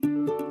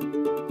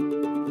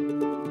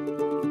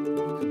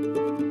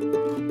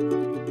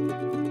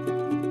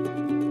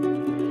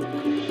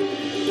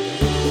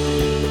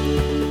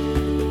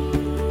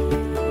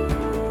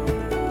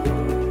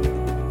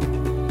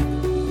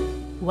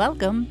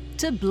Welcome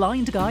to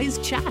Blind Guys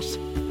Chat,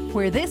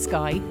 where this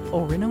guy,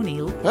 Oren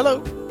O'Neill,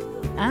 hello,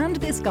 and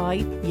this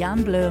guy,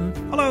 Jan Bloom,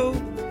 hello,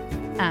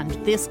 and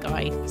this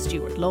guy,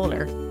 Stuart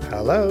Lawler,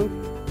 hello,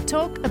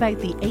 talk about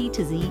the A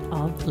to Z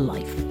of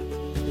life.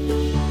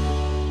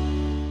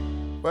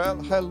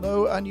 Well,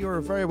 hello, and you're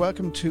very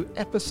welcome to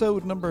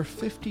episode number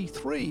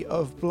 53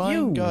 of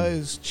Blind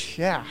Guys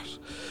Chat.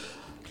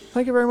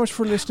 Thank you very much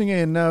for listening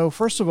in. Now,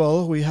 first of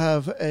all, we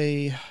have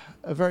a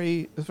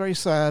very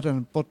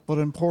sad but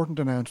important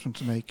announcement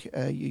to make.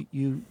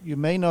 You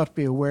may not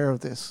be aware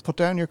of this. Put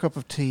down your cup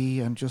of tea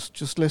and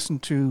just listen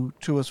to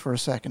us for a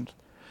second.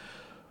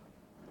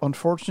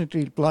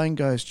 Unfortunately, Blind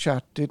Guys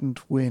Chat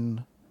didn't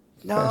win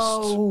Best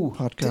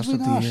Podcast of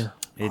the Year.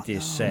 It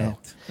is sad. No,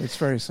 it's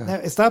very sad. Now,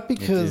 is that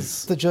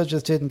because the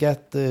judges didn't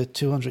get the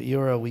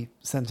 €200 we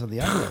sent on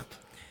the envelope?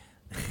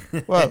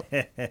 Well,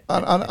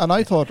 and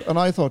I thought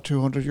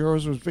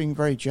 €200 was being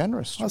very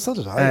generous. Oh, so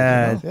did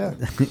I. Yeah.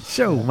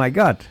 So, my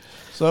God.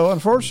 So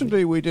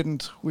unfortunately, we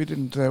didn't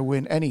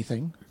win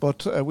anything.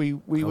 But we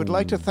would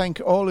like to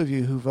thank all of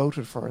you who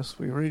voted for us.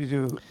 We really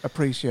do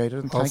appreciate it,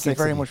 and thank you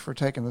very much for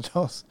taking the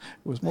toss.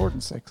 It was more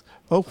than 6.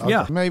 Hopefully,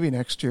 maybe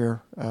next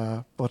year.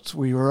 But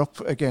we were up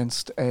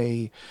against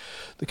the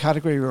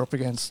category we were up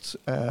against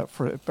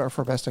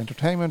for best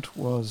entertainment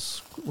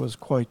was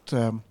quite.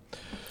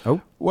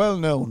 Well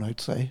known,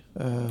 I'd say.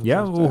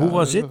 Who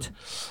was it?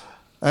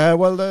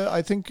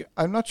 I think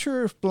I'm not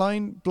sure if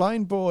Blind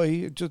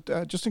Boy.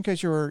 Just in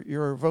case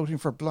you're voting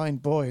for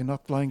Blind Boy and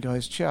not Blind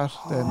Guys Chat,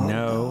 then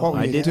no,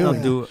 I did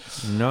not do.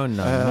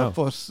 No.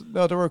 But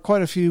no, there were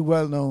quite a few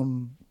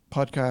well-known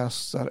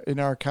podcasts in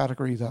our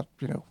category that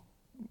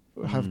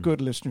have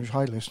good listeners,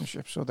 high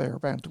listenership, so they are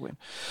bound to win.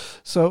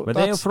 So, but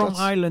they are from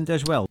Ireland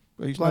as well.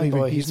 He's not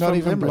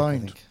even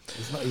blind.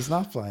 He's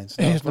not blind.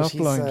 No, he's not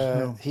blind.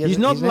 No. He's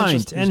not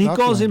blind, and he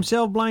calls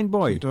himself Blind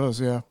Boy. He does,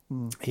 yeah.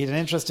 He had an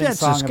interesting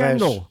song. That's a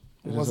scandal.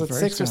 Was it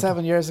 6 or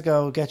 7 years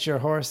ago? Get your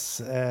horse.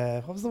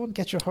 What was the one?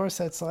 Get your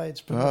horse outside.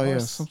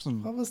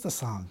 Something. What was the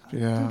song?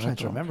 Yeah, I'm trying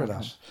to remember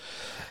that.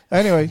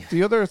 Anyway,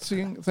 the other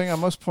thing I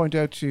must point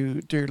out to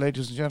you, dear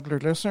ladies and gentlemen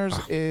listeners,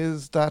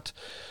 is that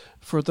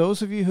for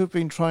those of you who've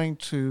been trying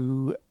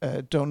to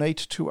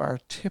donate to our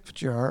tip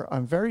jar,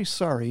 I'm very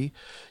sorry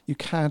you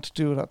can't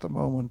do it at the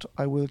moment.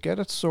 I will get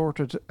it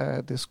sorted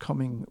this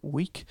coming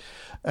week.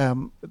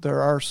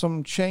 There are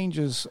some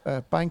changes,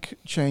 bank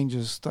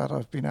changes, that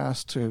I've been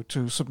asked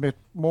to submit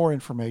more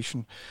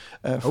information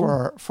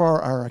for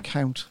our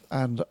account,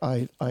 and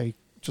I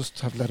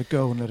just have let it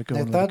go.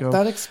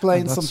 That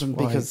explains something,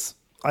 because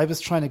I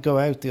was trying to go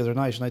out the other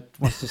night and I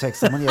wanted to take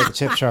some money out of the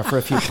tip jar for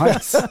a few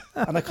pints,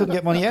 and I couldn't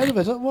get money out of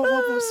it.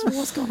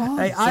 What's going on?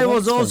 Hey, I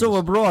was also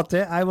abroad.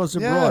 I was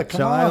abroad,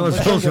 so I was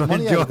also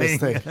enjoying.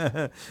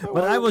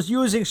 But I was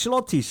using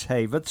slotties.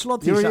 But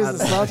slotties. You were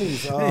using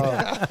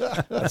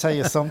slotties. I'll tell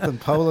you something.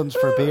 Poland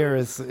for beer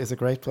is a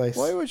great place.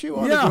 Why would you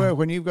want to go out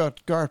when you've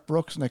got Garth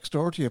Brooks next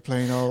door to you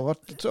playing over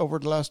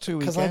the last 2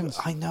 weekends?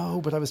 I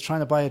know, but I was trying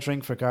to buy a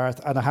drink for Garth,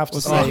 and I have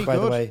to say, by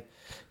the way,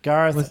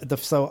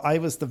 Garth, so I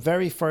was the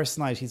very first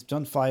night. He's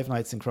done 5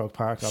 nights in Croke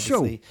Park,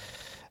 obviously.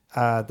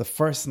 The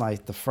first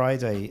night, the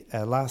Friday,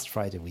 last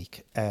Friday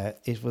week,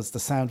 the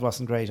sound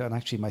wasn't great. And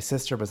actually, my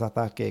sister was at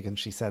that gig and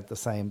she said the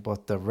same.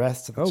 But the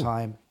rest of the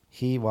time,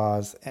 he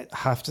was, I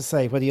have to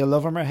say, whether you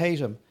love him or hate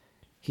him,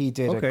 he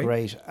did a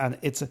great. And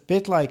it's a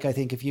bit like, I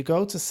think, if you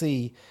go to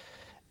see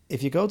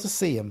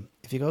him,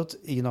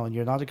 and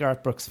you're not a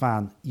Garth Brooks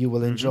fan, you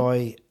will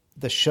enjoy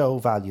the show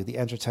value, the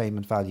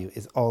entertainment value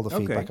is all the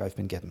feedback I've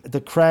been getting.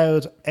 The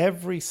crowd,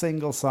 every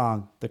single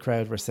song, the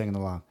crowd were singing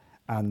along.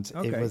 And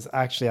it was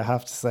actually, I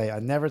have to say, I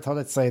never thought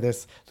I'd say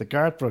this, the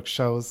Garth Brooks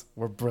shows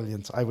were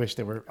brilliant. I wish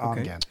they were on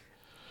again.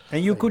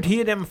 And you could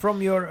hear them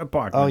from your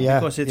apartment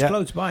because it's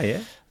close by,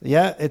 yeah?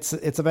 Yeah,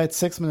 it's about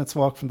 6 minutes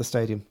walk from the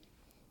stadium.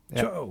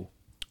 Yeah. So,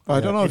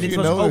 I don't know if you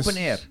know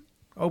this.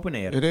 Open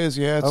air. It is,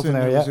 yeah. It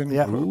was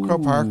in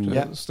Croke Park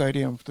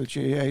Stadium, the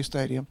GAA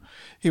Stadium.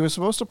 He was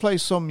supposed to play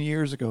some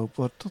years ago,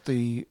 but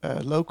the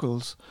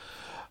locals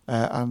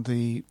and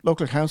the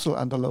local council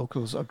and the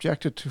locals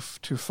objected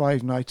to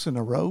 5 nights in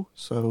a row.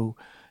 So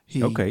he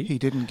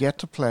didn't get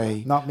to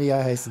play. Not me,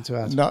 I hasten to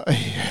add.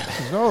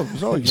 It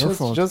was all your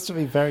fault. Just to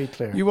be very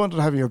clear. You wanted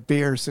to have your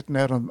beer sitting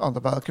out on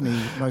the balcony,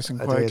 nice and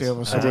quietly.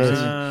 I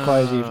did.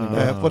 Quiet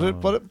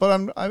evening.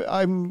 But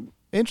I'm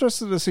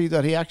interested to see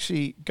that he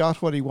actually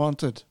got what he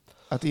wanted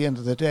at the end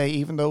of the day,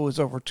 even though it was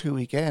over 2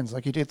 weekends.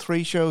 Like, he did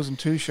 3 shows and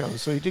 2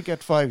 shows, so he did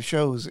get 5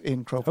 shows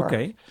in Croke Park.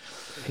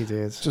 He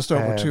did. Just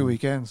over 2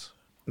 weekends.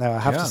 Now, I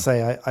have to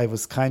say, I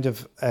was kind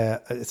of,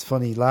 it's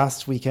funny,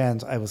 last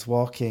weekend I was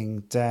walking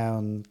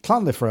down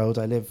Clonliffe Road.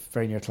 I live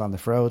very near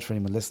Clonliffe Road, for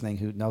anyone listening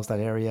who knows that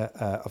area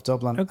of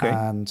Dublin.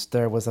 And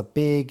there was a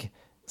big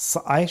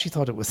So I actually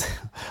thought it was,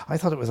 I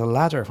thought it was a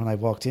ladder when I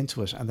walked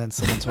into it, and then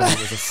someone told me it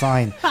was a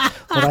sign.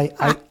 But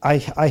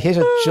I hit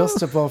it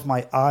just above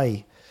my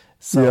eye.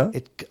 So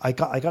I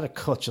got a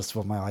cut just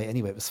above my eye.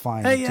 Anyway, it was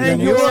fine. Hey, and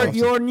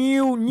your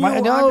new I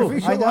know.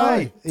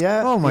 eye.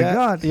 Yeah. Oh my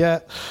God.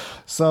 Yeah.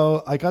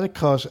 So I got a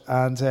cut,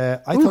 and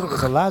I thought it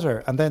was a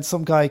ladder. And then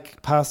some guy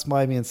passed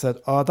by me and said,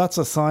 "Oh, that's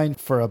a sign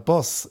for a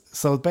bus."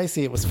 So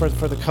basically, it was for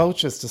the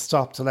coaches to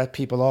stop to let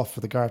people off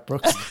for the Garth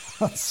Brooks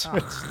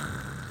concert.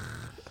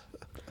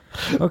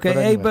 Okay, But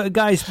anyway. hey, but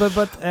guys,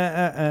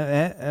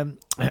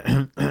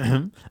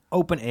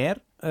 open air.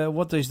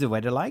 What is the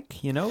weather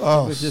like? You know,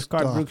 with the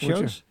Garth Brooks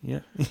shows.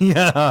 Yeah,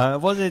 yeah.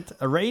 Was it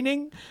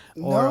raining?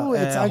 Or, No,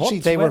 it's actually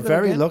hot they were weather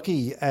very again?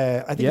 lucky.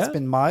 I think it's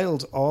been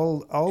mild.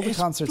 All the It's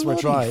concerts were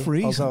bloody dry.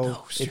 freezing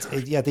Although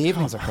though, the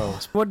evenings are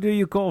cold. What do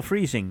you call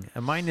freezing? A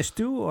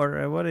 -2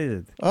 or what is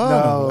it? Oh,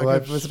 no,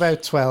 like it was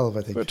about 12,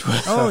 I think.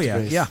 Oh yeah,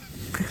 degrees. yeah.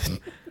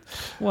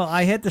 Well,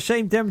 I had the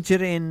same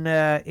temperature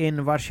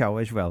in Warsaw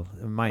as well.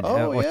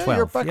 Or 12.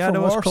 You're back yeah, from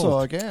that was Warsaw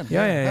cold. again.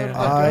 Yeah, yeah, How yeah. did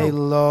that I go?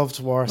 loved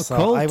Warsaw.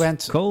 Cold. I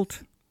went cold.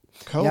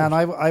 Cold. Yeah, and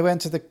I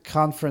went to the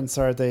conference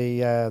or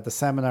the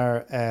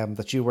seminar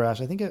that you were at.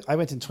 I think I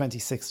went in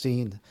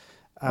 2016.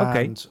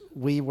 And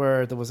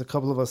there was a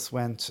couple of us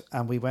went,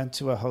 and we went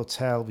to a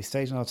hotel. We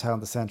stayed in a hotel in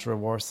the center of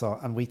Warsaw,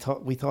 and we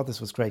thought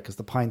this was great because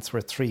the pints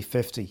were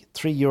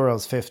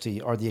 €3.50,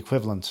 or the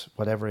equivalent,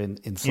 whatever in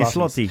zlotys. In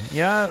zloty.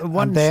 Yeah,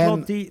 one then-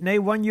 zloty. No,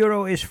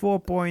 €1 is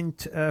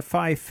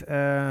 4.5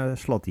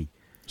 zloty.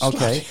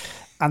 Okay.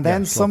 And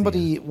then zloty,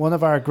 somebody, one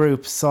of our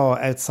group, saw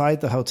outside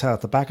the hotel,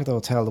 at the back of the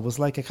hotel, there was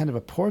like a kind of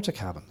a porta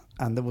cabin,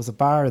 and there was a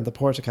bar in the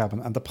porta cabin,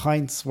 and the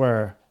pints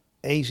were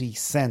 80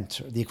 cent,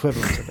 or the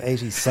equivalent of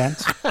 80 cent.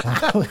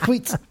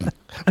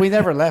 we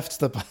never left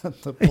the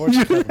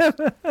porta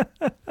cabin.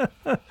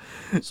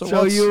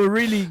 So you were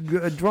really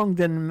drunk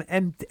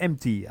and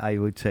empty, I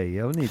would say,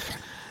 isn't it?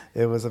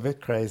 It was a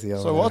bit crazy.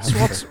 So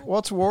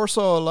what's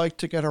Warsaw like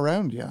to get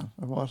around? Yeah,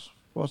 what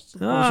was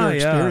your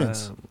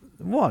experience?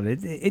 Well,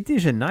 it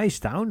is a nice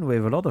town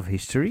with a lot of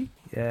history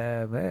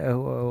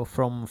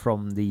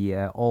from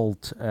the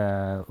old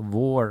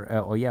war,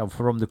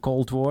 from the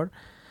Cold War,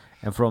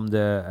 and from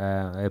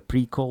the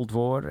pre-Cold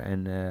War,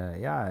 and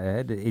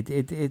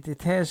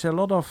it has a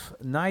lot of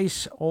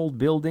nice old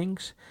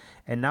buildings.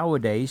 And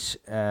nowadays,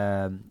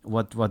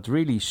 what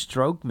really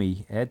struck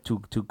me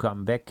to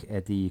come back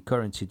at the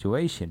current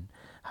situation,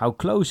 how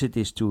close it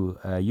is to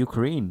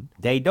Ukraine.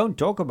 They don't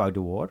talk about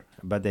the war,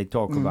 but they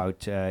talk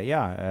about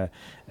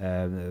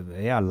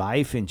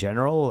life in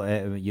general.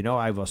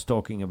 I was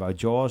talking about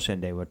Jaws,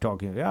 and they were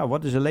talking,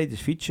 what is the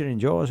latest feature in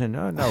Jaws? And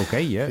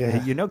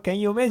can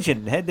you imagine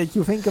that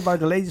you think about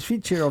the latest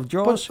feature of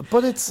Jaws?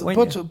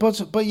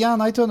 But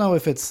Jan, I don't know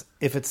if it's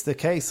the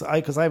case.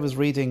 Because I was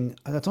reading,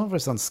 I don't know if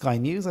it's on Sky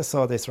News. I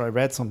saw this, or I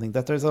read something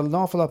that there's an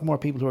awful lot more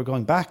people who are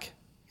going back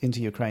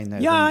into Ukraine now.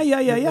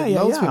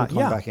 Loads of people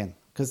coming back in.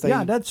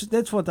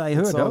 That's what I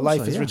heard. So also,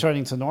 life is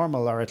returning to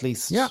normal, or at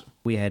least. Yeah,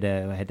 we had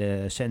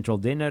a central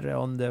dinner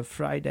on the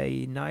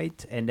Friday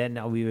night, and then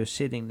we were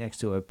sitting next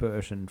to a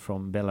person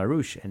from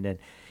Belarus, and then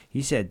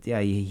he said,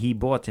 he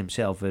bought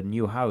himself a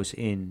new house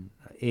in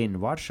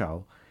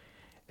Warsaw,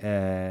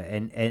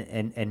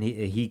 and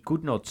he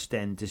could not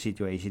stand the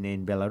situation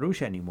in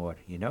Belarus anymore,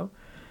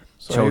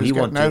 So he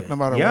wanted out no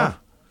matter what.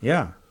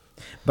 Yeah.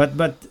 But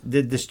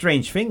the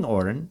strange thing,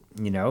 Oren,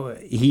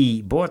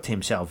 he bought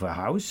himself a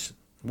house.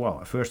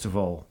 Well, first of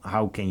all,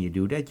 how can you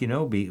do that?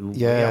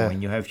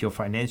 When you have your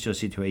financial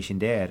situation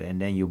there, and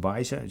then you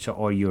buy some,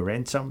 or you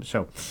rent some.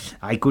 So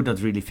I could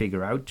not really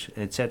figure out,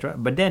 etc.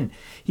 But then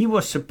he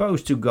was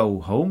supposed to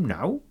go home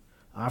now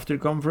after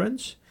the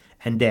conference,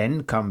 and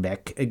then come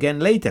back again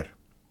later.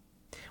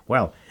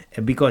 Well,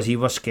 because he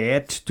was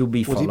scared to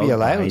be followed. Would he be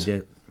allowed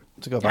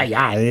to go back?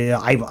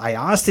 I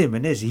asked him,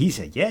 and he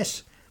said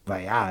yes.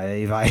 But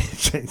if I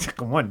said,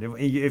 come on,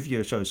 if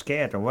you're so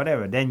scared or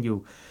whatever, then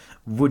you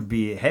would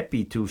be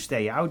happy to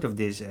stay out of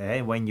this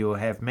when you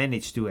have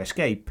managed to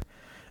escape,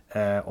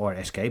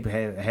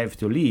 have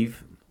to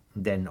leave,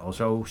 then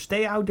also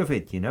stay out of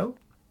it,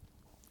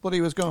 But he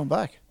was going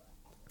back.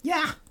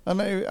 Yeah. And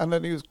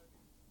then he was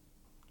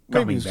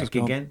coming back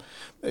again.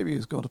 Maybe he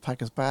was going to pack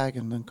his bag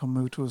and then come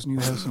move to his new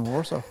house in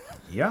Warsaw.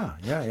 Yeah.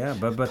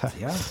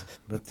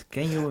 But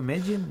can you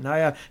imagine?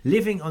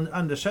 Living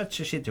under such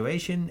a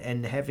situation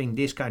and having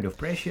this kind of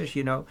pressures,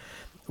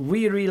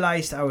 we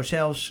realized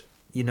ourselves,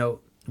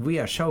 we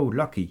are so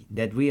lucky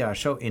that we are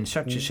so in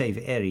such a safe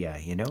area,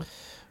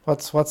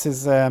 What's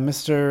his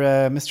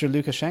Mr.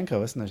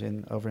 Lukashenko, isn't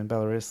it, over in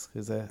Belarus,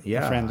 who's a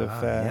friend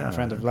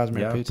of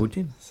Vladimir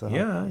Putin. So,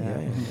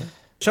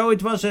 So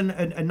it was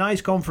a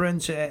nice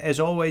conference. As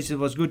always, it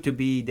was good to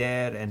be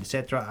there, and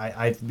etc.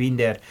 I've been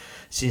there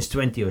since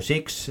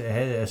 2006,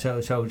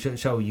 so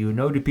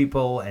the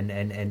people,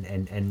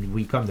 and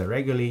we come there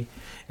regularly,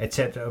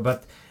 etc.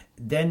 But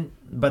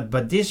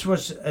this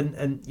was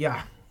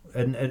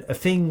a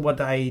thing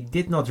what I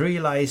did not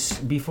realize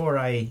before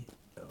I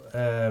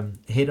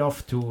head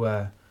off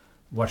to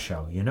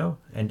Warsaw,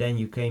 and then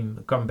you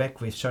come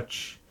back with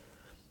such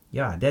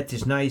that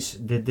is nice.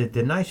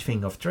 The nice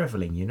thing of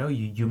traveling,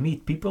 you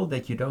meet people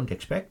that you don't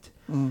expect,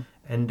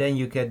 and then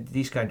you get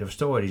these kind of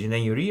stories, and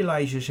then you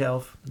realize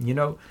yourself,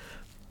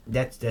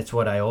 that's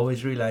what I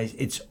always realize.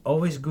 It's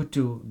always good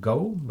to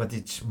go, but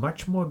it's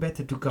much more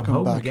better to come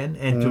home back again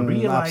and to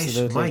realize,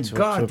 my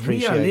God,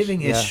 we are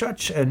living in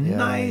such a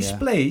nice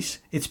place.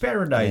 It's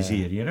paradise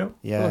here,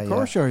 Well, of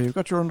course you are. You've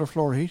got your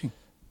underfloor heating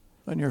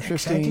and your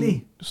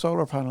 15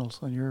 solar panels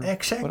and your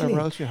whatever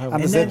else you have.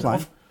 And the zip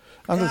line.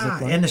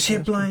 And a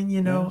zip line,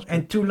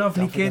 and two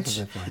lovely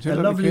kids, a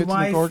lovely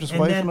wife, and a gorgeous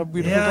wife, and a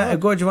beautiful dog. A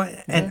gorgeous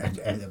wife,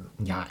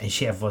 and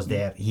Chef was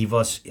there. He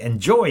was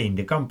enjoying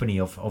the company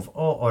of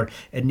all,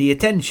 and the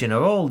attention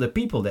of all the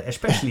people there,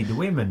 especially the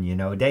women.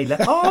 They like,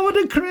 oh, what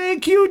a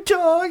great cute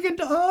dog, and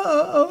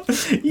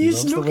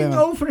he's looking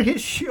over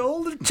his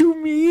shoulder to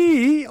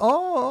me.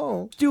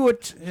 Oh,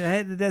 Stuart,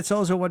 that's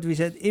also what we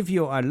said. If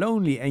you are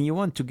lonely and you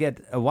want to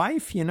get a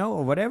wife,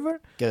 or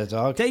whatever, get a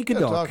dog. Take a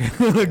dog.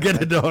 Get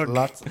a dog.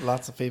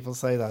 Lots of people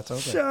say that,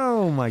 don't they?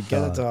 Oh my God!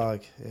 Get a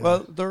dog. Yeah.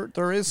 Well,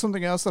 there is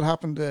something else that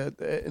happened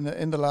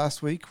in the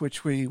last week,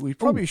 which we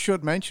probably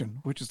should mention,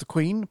 which is the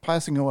Queen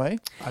passing away.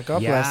 God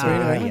bless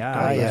her.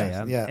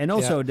 Yeah. And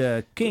also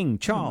the King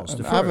Charles,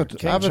 the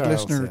avid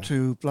listener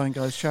to Blind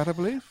Guys Chat, I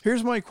believe.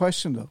 Here's my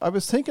question, though. I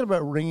was thinking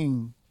about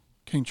ringing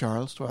King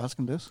Charles to ask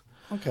him this.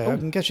 Okay, I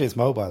can get you his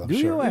mobile. Do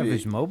you have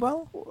his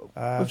mobile?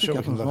 I'm sure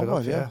we can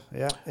look it up.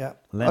 Yeah.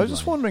 I was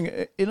just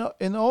wondering,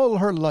 in all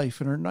her life,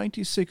 in her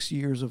 96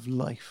 years of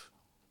life,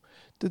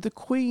 did the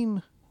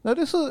Queen... Now,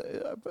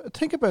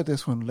 think about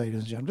this one,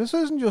 ladies and gentlemen. This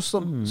isn't just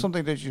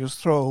something that you just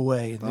throw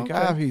away and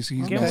think, he's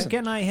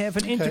Can I have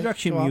an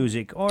introduction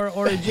music or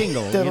a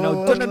jingle?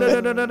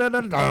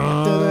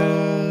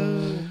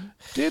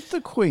 Did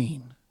the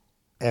Queen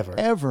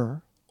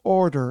ever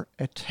order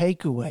a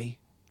takeaway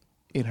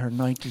in her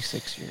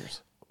 96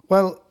 years?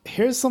 Well,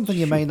 here's something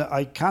you may not...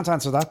 I can't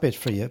answer that bit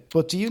for you,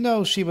 but do you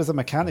know she was a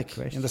mechanic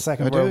in the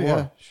Second World War?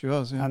 Yeah, she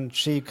was, yeah. And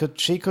she could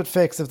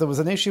fix... If there was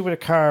an issue with a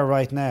car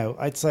right now,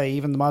 I'd say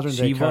even the modern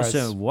day cars... She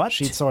was a what?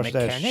 She'd sort it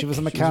out. She was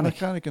a mechanic.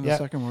 She was a mechanic in the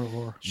Second World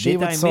War. She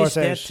would sort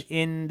out...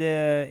 in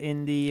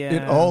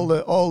all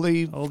the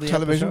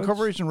television episodes?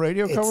 Coverage and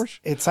radio coverage?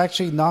 It's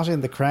actually not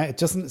in the Crown.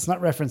 It's not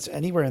referenced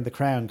anywhere in the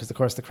Crown, because, of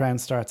course, the Crown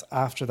starts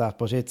after that,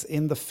 but it's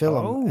in the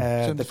film,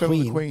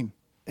 The Queen.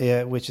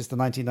 Which is the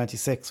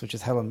 1996, which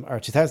is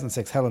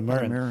 2006 Helen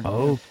Mirren.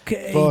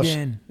 Okay, but,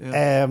 then.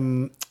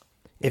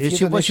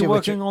 Was she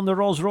working on the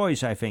Rolls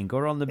Royce, I think,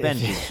 or on the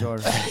Bentley? Or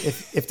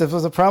if there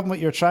was a problem with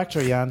your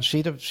tractor, Jan,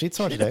 she'd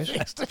sort it out.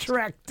 Fix the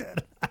tractor.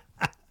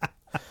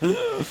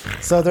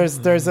 So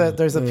there's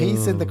a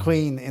piece in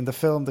the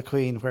film The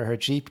Queen, where her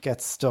Jeep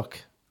gets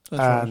stuck.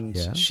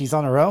 She's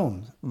on her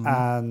own,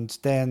 and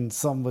then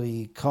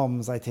somebody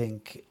comes, I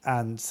think,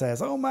 and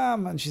says, "Oh,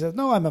 ma'am," and she says,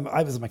 "No,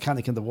 I was a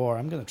mechanic in the war.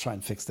 I'm going to try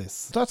and fix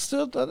this." That's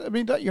still.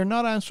 You're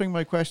not answering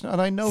my question,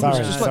 and I know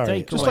just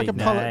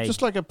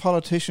like a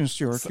politician,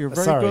 Stuart. You're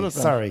very good at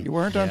that. Sorry, you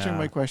weren't answering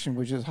my question,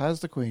 which is, has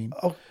the Queen?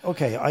 Oh,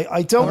 okay,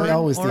 I don't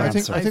know is the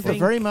answer. I think the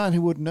very man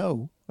who would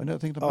know. I don't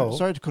think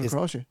sorry to cut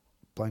across you.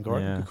 Blind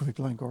Gordon. It could be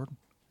Blind Gordon.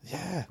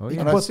 Yeah,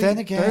 but then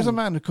again, there's a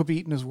man who could be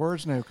eating his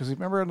words now, because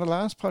remember in the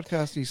last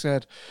podcast he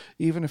said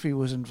even if he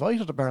was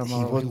invited to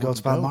Balmoral, he wouldn't go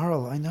to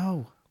Balmoral. I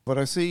know, but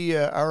I see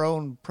our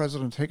own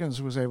President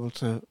Higgins was able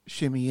to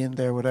shimmy in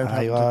there without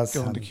having to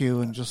go in the queue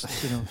and just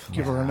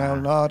give her an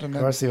old nod. And of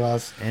course he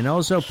was. And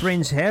also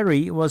Prince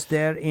Harry was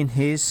there in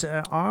his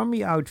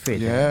army outfit.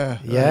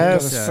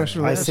 Yes.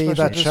 I see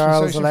that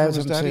Charles allowed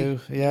him to.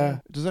 Yeah.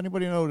 Does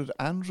anybody know that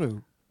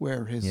Andrew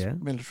wear his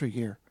military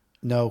gear?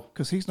 No,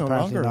 because he's no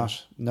apparently longer.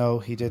 Not. No,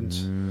 he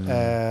didn't.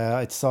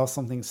 I saw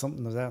something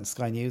of that on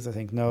Sky News, I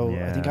think. No,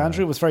 I think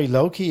Andrew was very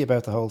low key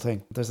about the whole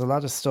thing. There's a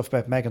lot of stuff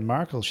about Meghan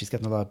Markle. She's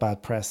getting a lot of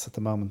bad press at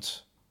the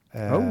moment.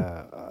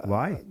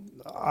 Why?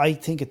 I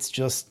think it's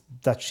just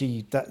that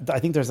I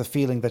think there's a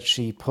feeling that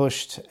she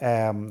pushed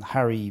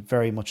Harry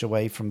very much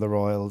away from the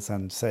royals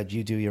and said,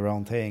 "You do your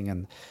own thing."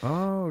 And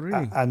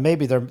really? And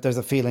maybe there's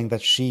a feeling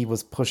that she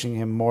was pushing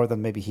him more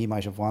than maybe he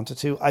might have wanted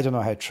to. I don't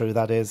know how true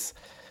that is.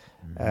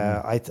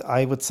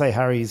 I would say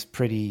Harry's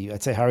pretty.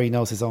 I'd say Harry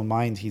knows his own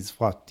mind. He's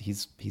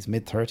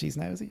mid-30s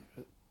now, is he?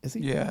 Is he?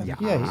 Yeah.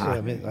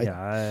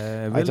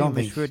 I don't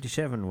think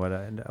 37.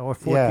 Or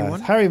 41? Yeah,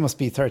 Harry must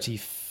be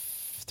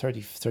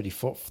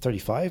 34,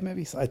 35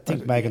 maybe. So I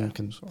think Meghan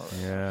can.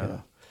 Yeah.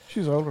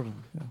 She's older than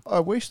him. Yeah. I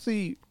wish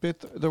the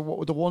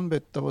one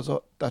bit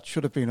that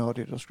should have been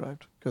audio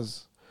described,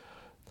 because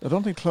I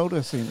don't think Clodagh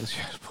has seen this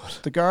yet, but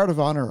the guard of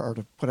honour, or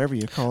whatever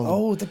you call them.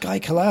 Oh, the guy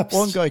collapsed.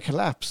 One guy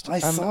collapsed. I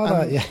saw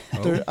that, yeah.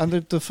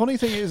 The funny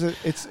thing is,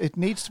 it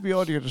needs to be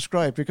audio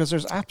described, because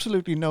there's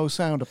absolutely no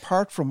sound,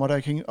 apart from what I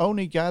can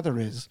only gather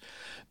is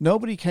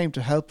nobody came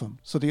to help him.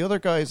 So the other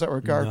guys that were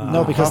guarding...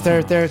 No, because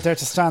they're to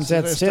stand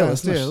dead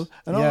still.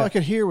 And all I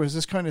could hear was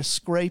this kind of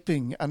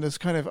scraping, and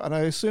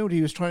I assumed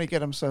he was trying to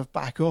get himself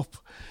back up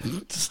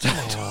to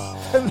stand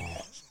up.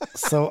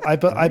 So I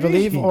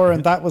believe,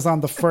 Oren, that was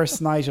on the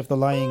first night of the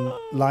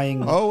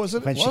lying. Oh, was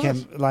it? When she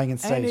came lying in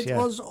state? And it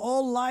was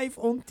all live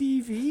on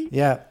TV.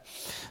 Yeah,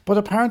 but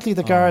apparently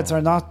the guards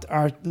are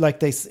like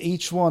they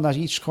each one at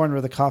each corner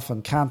of the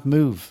coffin can't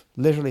move.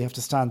 Literally have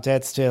to stand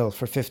dead still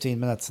for 15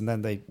 minutes, and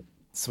then they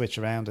switch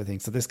around. I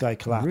think so. This guy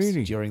collapsed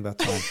during that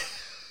time.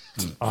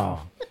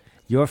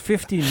 Your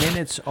 15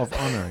 minutes of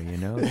honor,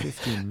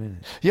 15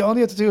 minutes. You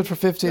only had to do it for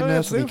 15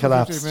 minutes and he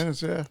collapsed. 15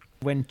 minutes, yeah.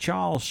 When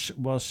Charles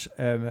was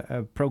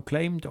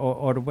proclaimed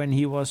or when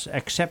he was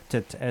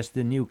accepted as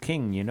the new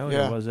king,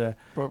 there was the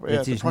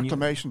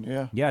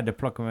proclamation, Yeah, the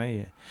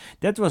proclamation.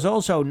 That was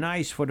also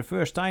nice for the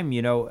first time,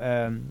 well,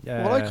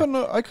 I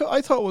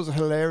thought it was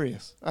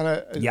hilarious.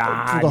 And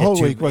the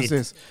whole week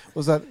was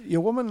that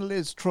your woman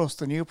Liz Truss,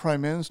 the new prime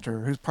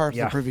minister, who's part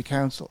of the Privy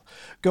Council,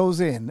 goes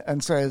in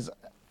and says,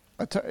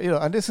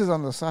 and this is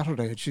on the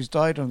Saturday, and she's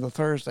died on the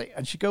Thursday,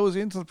 and she goes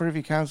into the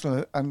Privy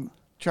Council, and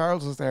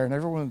Charles is there, and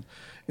everyone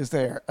is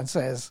there, and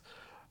says,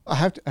 "I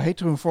hate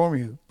to inform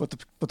you, but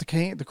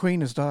the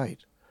Queen has died."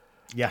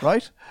 Yeah.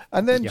 Right?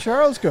 And then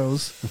Charles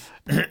goes,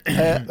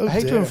 I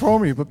hate to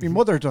inform you, but my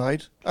mother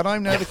died, and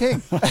I'm now the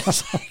king.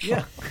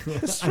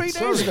 It's 3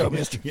 days ago,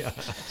 mister. Yeah.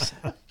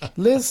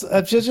 Liz,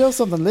 you know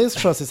something? Liz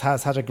Truss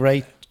has had a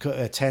great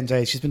 10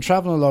 days. She's been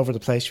travelling all over the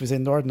place. She was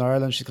in Northern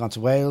Ireland. She's gone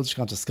to Wales. She's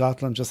gone to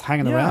Scotland, just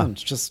hanging around,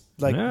 just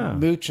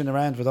mooching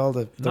around with all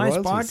the nice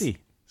royalties. Party.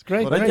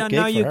 Great, but great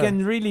now you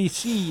can really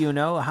see,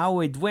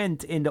 how it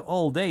went in the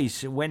old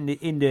days when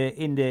in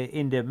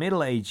the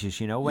Middle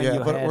Ages, when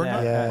you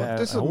had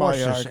this is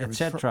horses,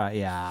 etc.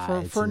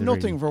 For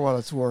nothing for what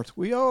it's worth.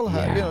 We all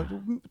have,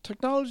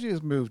 technology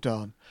has moved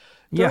on.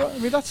 I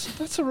mean,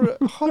 that's a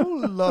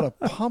whole lot of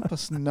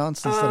pompous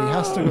nonsense that he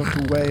has to go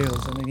to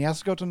Wales and then he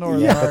has to go to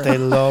Northern Ireland. But they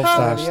love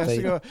that.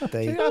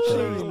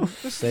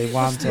 They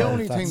want the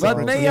only thing. But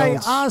may I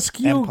ask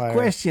you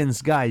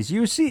questions, guys?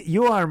 You see,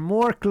 you are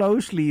more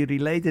closely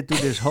related to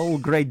this whole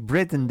Great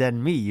Britain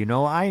than me.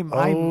 I'm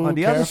on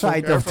the other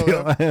side of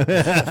the.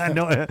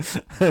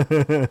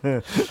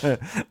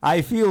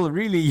 I feel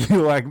really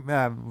you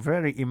are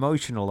very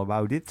emotional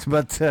about it,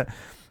 but.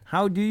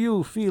 How do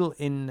you feel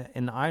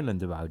in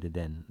Ireland about it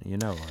then?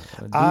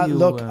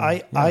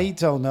 I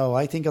don't know.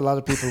 I think a lot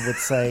of people would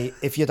say,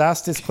 if you'd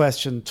asked this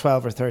question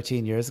 12 or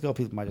 13 years ago,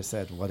 people might have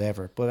said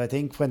whatever. But I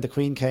think when the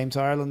Queen came to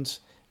Ireland,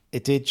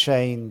 it did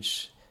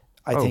change.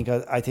 I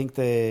think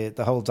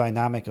the whole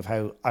dynamic of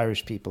how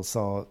Irish people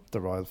saw the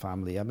royal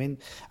family. I mean,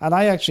 and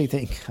I actually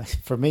think,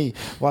 for me,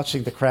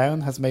 watching The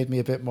Crown has made me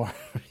a bit more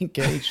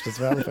engaged as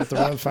well about the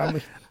royal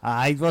family.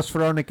 It was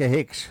Veronica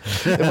Hicks.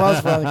 It was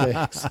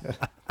Veronica Hicks.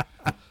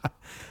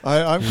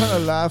 I'm kind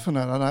of laughing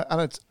at it,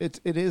 and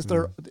it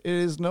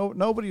is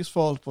nobody's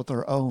fault but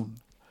their own.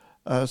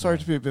 Sorry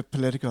to be a bit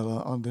political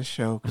on this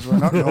show because we're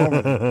not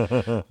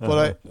normal,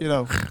 but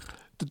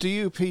the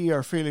DUP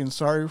are feeling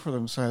sorry for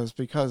themselves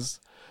because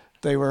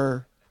they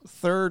were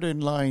third in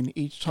line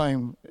each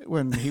time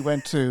when he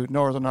went to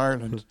Northern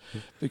Ireland,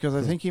 because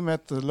I think he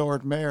met the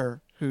Lord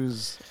Mayor,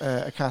 who's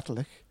a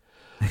Catholic.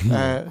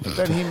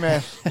 Then he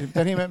met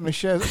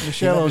Michelle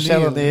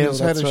O'Neill, who's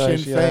head of Sinn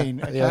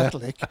Féin, a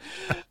Catholic,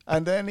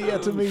 and then he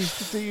had to meet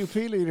the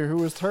DUP leader, who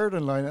was third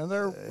in line. And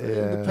they're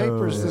in the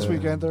papers this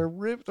weekend. They're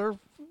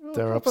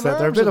upset.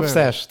 They're a bit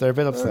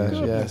upset.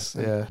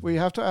 Yeah. We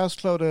have to ask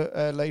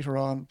Clodagh later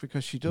on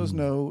because she does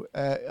know.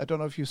 I don't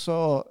know if you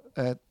saw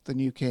the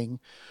new king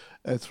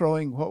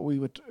throwing what we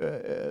would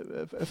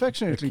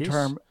affectionately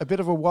term a bit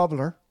of a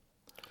wobbler.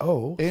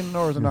 In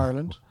Northern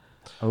Ireland.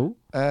 To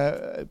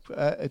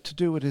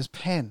do with his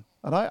pen.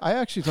 And I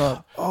actually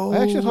thought he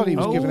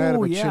was giving out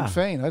about Sinn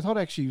Féin. I thought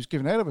actually he was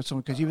giving out about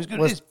something because he was doing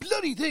this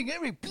bloody thing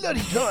every bloody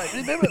time.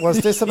 Remember?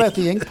 Was this about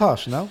the ink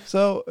pot? No.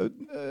 So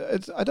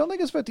I don't think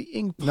it's about the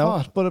ink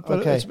pot, but it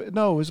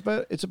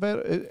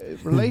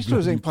relates to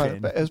his ink pot,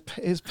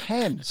 his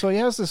pen. So he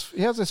has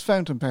this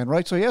fountain pen,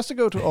 right? So he has to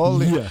go to all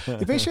he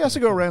basically has to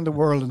go around the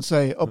world and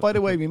say, "Oh, by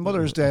the way, my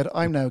mother's dead.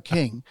 I'm now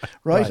king,"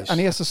 right? And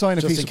he has to sign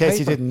a piece of paper. Just in case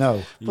he didn't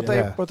know.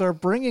 But they're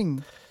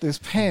bringing this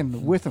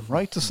pen with him,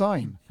 right, to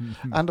sign,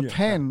 and the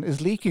pen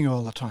is leaking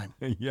all the time.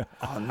 Yeah.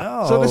 Oh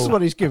no! So this is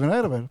what he's giving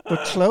out about. But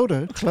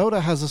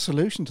Clodagh has a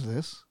solution to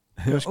this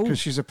because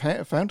she's a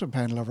fountain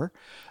pen lover,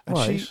 and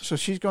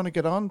she's going to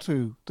get on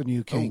to the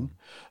new king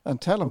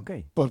and tell him.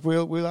 Okay. But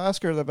we'll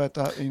ask her about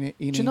that. Do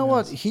you know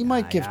what? He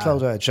might give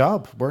Clodagh a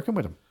job working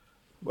with him.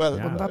 Well,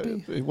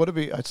 would it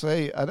be? I'd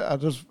say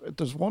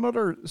there's one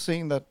other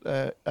scene that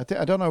I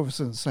don't know if it's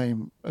in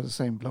the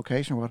same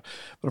location or what,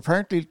 but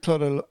apparently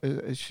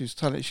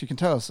Clodagh, she can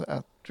tell us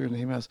during the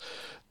emails,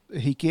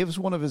 he gives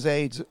one of his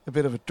aides a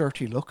bit of a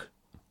dirty look.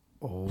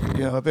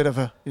 A bit of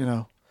a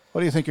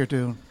what do you think you're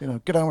doing?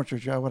 Get on with your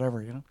job,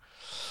 whatever.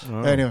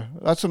 Anyway,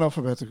 that's enough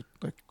about the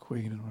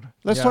Queen and whatever.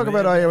 Let's talk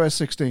about iOS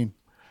 16.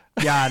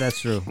 Yeah,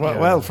 that's true.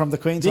 Well, from the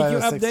Queen's did iOS you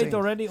update 16.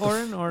 already,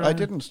 Oren? Or I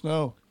didn't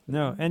know.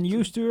 No, and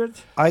you,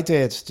 Stuart? I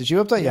did. Did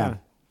you update? Yeah.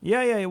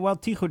 Yeah. Well,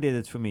 Tigo did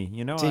it for me.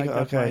 You know, Tigo,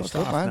 I got my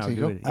staff now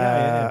do it.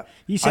 Yeah.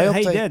 He said,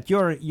 "Hey, Dad,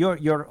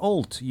 you're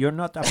old. You're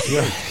not up to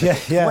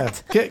date." Yeah.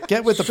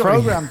 Get with the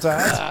program,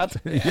 Dad.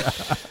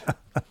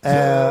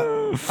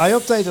 I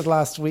updated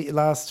last week.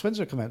 When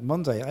did it come out?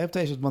 Monday. I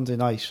updated Monday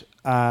night,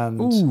 and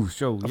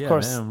of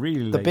course,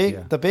 really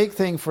the big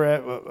thing for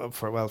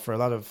a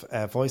lot of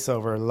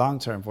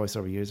long-term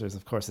voiceover users,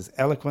 of course, is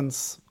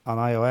Eloquence on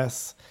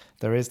iOS.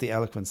 There is the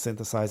Eloquence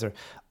synthesizer.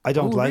 I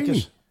don't like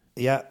it.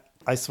 Yeah.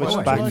 I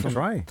switched back from.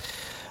 Try.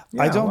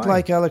 Yeah, I don't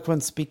like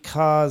Eloquence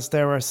because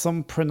there are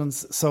some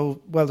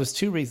there's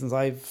two reasons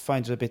I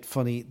find it a bit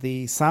funny.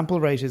 The sample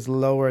rate is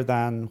lower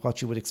than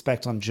what you would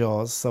expect on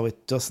JAWS, so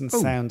it doesn't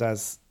sound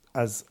as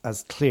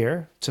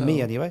clear to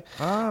me anyway.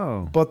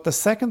 Oh. But the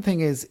second thing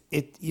is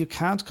you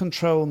can't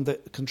control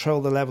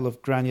the level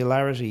of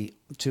granularity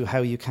to how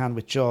you can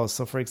with JAWS.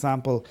 So, for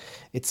example,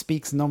 it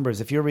speaks numbers.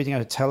 If you're reading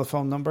out a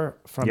telephone number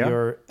from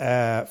your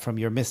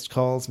missed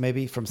calls,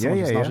 maybe from someone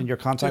who's not in your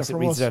contacts, it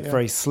reads it out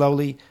very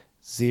slowly.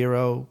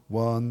 0,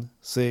 1,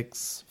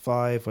 6,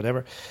 5,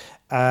 whatever.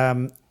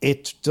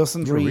 It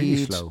doesn't read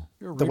really slow.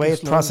 The way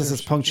it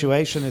processes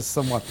punctuation is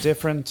somewhat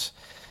different.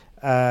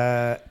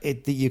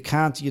 You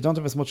don't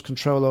have as much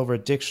control over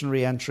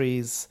dictionary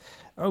entries.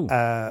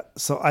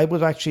 So I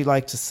would actually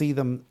like to see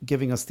them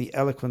giving us the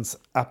Eloquence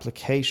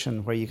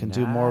application where you can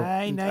do more.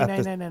 No.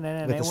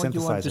 What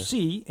you want to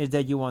see is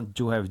that you want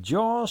to have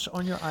JAWS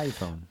on your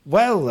iPhone.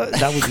 Well,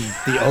 that would be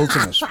the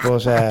ultimate.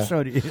 But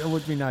sorry, it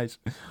would be nice.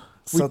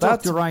 So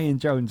that's to Ryan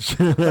Jones.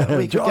 We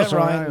could get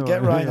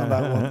Ryan on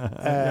that one.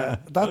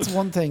 That's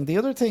one thing. The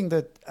other thing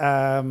that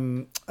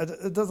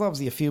there's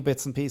obviously a few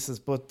bits and pieces,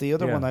 but the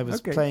other one I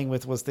was playing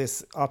with was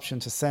this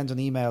option to send an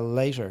email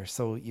later,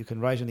 so you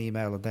can write an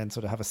email and then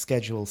sort of have a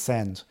scheduled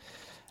send.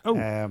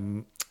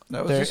 Now,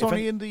 is this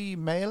only in the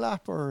Mail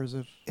app, or is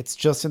it? It's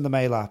just in the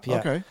Mail app. Yeah.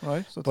 Okay,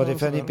 right. So but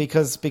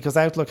because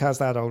Outlook has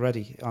that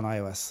already on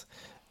iOS.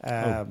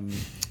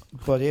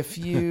 But if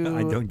you,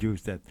 I don't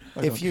use that.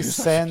 If you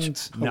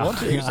send, I want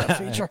to use that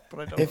feature, but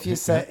I don't. If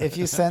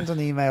you send an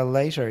email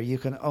later, you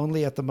can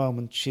only at the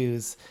moment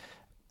choose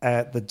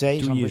the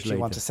date on which you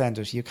want to send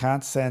it. You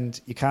can't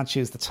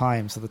choose the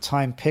time. So the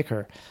time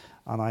picker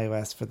on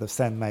iOS for the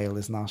send mail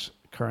is not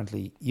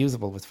currently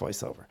usable with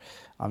VoiceOver.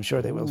 I'm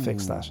sure they will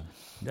fix that.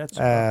 That's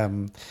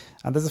and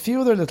there's a few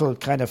other little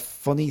kind of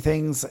funny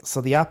things. So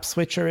the app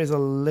switcher is a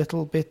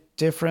little bit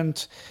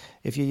different.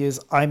 If you use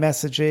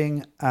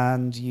iMessaging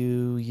and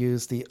you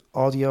use the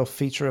audio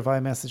feature of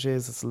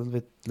iMessages, it's a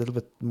little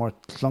bit more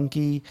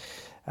clunky,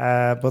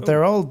 but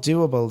they're all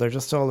doable. They're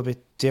just all a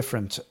bit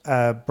different.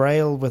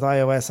 Braille with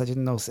iOS, I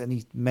didn't notice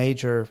any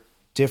major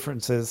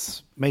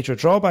differences, major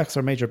drawbacks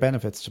or major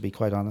benefits, to be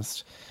quite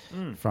honest,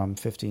 from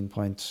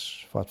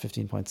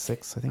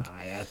 15.6, I think.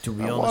 To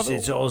be honest,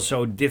 it's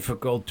also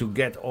difficult to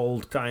get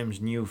all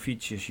times new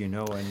features, and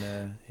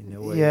in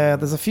a way. Yeah,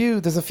 there's a few.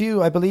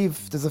 I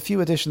believe there's a few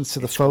additions to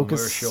the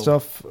focus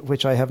stuff,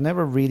 which I have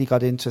never really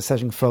got into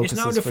setting focuses.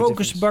 Is now the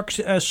focus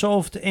bugs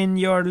solved in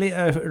your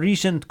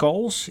recent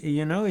calls?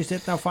 Is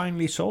that now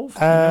finally solved?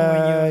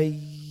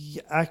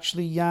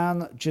 Actually,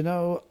 Jan, do you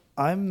know?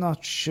 I'm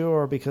not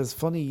sure because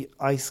funny,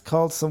 I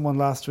called someone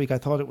last week. I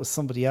thought it was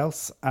somebody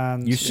else,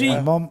 and you see,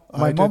 my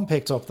mum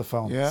picked up the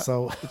phone. Yeah,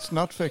 so it's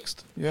not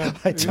fixed. Yeah,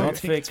 I don't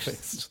think it's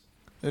fixed.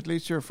 At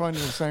least you're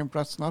finding the same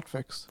that's not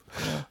fixed.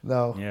 Yeah.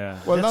 No. Yeah.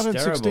 Well, not in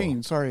terrible.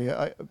 16. Sorry,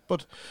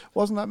 but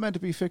wasn't that meant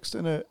to be fixed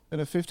in a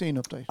 15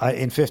 update?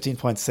 In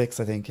 15.6,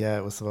 I think. Yeah,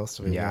 it was supposed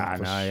to be.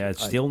 Yeah,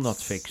 it's still not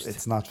fixed.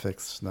 It's not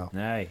fixed. No.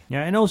 Yeah,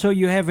 and also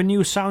you have a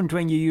new sound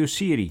when you use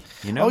Siri.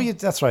 Oh,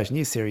 that's right.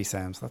 New Siri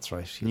sounds. That's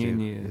right.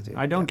 You do.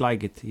 I don't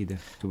like it either.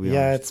 To be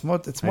honest. Yeah,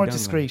 it's more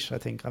discreet. I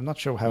think. I'm not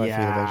sure how I feel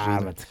about it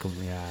either. I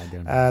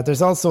don't know.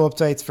 There's also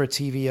updates for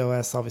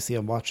tvOS, obviously,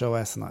 and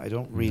watchOS, and I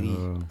don't really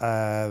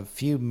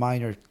few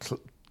minor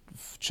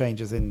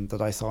changes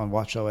that I saw on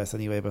watchOS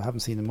anyway, but I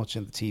haven't seen much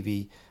in the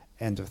TV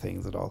end of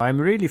things at all.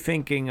 I'm really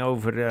thinking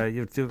over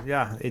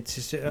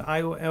it's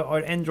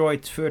or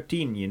Android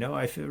 13.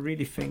 I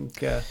really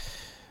think.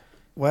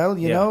 Well,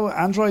 you know,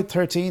 Android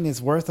 13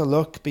 is worth a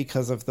look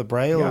because of the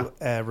Braille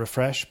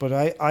refresh, but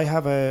I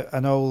have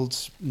an old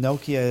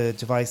Nokia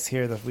device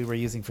here that we were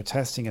using for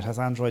testing. It has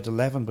Android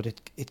 11, but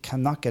it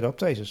cannot get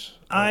updated.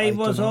 I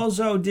was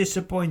also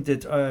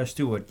disappointed,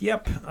 Stuart.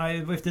 Yep,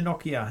 with the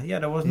Nokia. Yeah,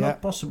 that was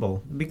not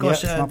possible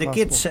because the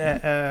kids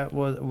have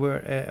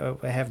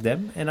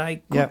them, and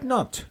I could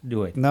not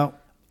do it. No,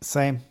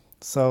 same.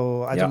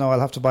 So I don't know. I'll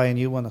have to buy a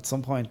new one at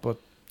some point, but.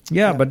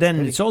 Yeah, but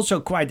then it's also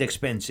quite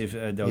expensive,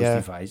 those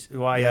devices.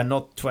 Why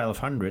not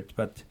 1,200?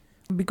 But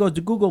because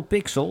the Google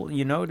Pixel,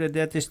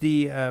 that is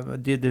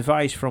the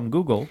device from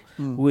Google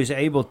who is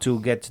able to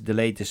get the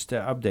latest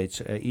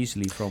updates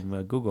easily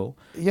from Google.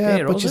 Yeah,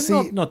 they're but also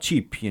you see, not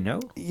cheap,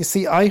 You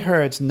see, I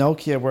heard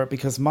Nokia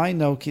because my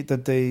Nokia,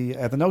 the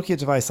Nokia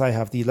device I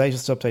have, the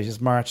latest update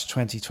is March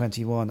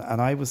 2021, and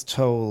I was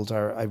told,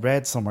 or I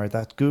read somewhere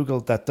that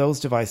those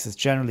devices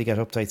generally get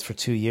updates for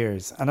 2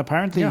 years, and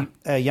apparently,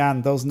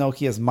 Jan, those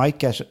Nokias might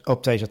get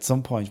update at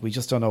some point. We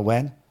just don't know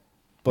when.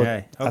 But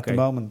at the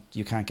moment,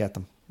 you can't get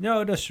them.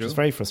 No, that's true. It's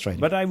very frustrating.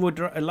 But I would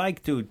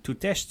like to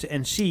test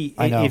and see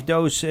if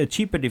those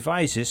cheaper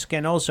devices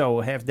can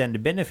also have then the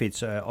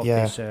benefits of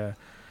this or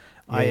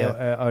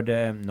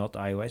the not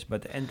iOS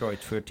but Android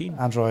 13.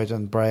 Android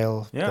and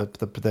Braille,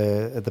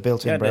 the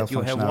built-in Braille that you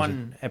functionality. have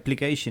one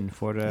application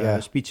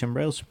for speech and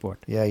Braille support.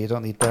 Yeah, you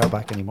don't need Braille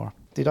back anymore.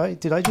 Did I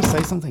just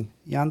say something?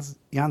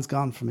 Jan's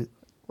gone from it.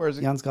 Where is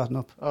he? Jan's gotten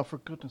up. Oh, for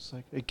goodness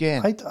sake!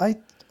 Again.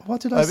 What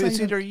did I say? It's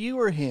either you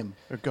or him.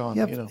 They're gone.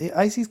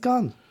 Yeah, he's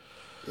gone.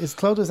 His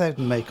clothes out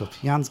in makeup.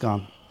 Jan's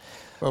gone.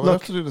 Well, we'll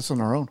have to do this on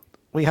our own.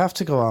 We have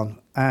to go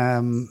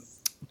on.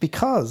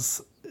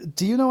 Because,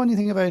 do you know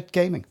anything about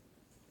gaming?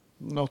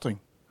 Nothing.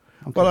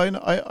 Okay. Well,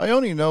 I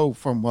only know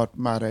from what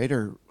Matt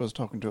Ader was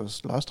talking to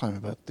us last time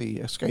about the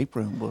escape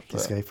room. But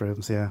escape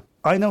rooms, yeah.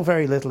 I know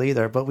very little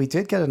either, but we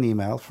did get an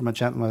email from a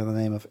gentleman by the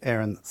name of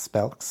Aaron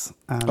Spelks.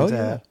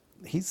 And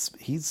he's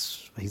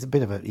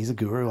a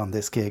guru on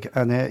this gig.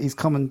 And he's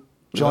come and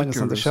join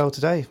us on the show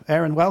today.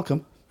 Aaron,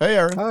 welcome. Hey,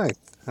 Aaron.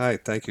 Hi,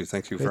 thank you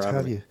for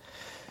having me.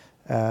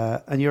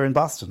 And you're in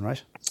Boston,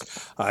 right?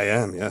 I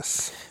am,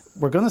 yes.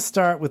 We're going to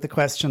start with the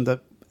question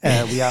that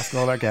we ask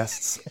all our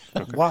guests.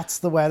 Okay. What's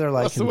the weather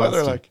like in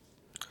Boston?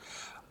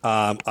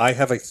 I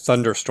have a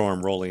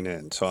thunderstorm rolling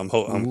in, so I'm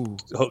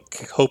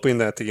hoping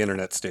that the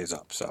internet stays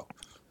up. So,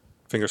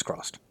 fingers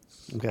crossed.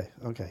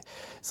 Okay.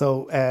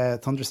 So,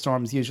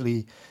 thunderstorms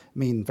usually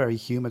mean very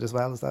humid as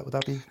well. Would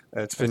that be?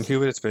 It's been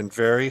humid. It's been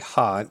very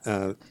hot.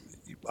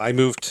 I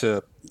moved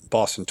to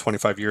Boston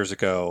 25 years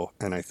ago,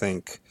 and I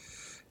think,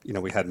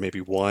 we had maybe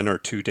 1 or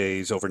 2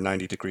 days over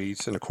 90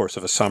 degrees in the course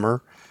of a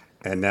summer,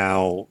 and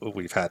now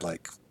we've had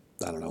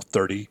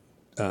 30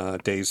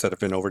 days that have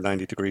been over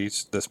 90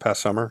 degrees this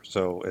past summer.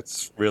 So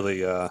it's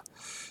really a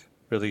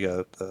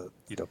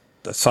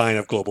sign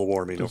of global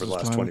warming over the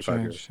last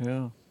 25 years.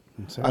 Yeah.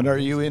 And are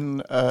you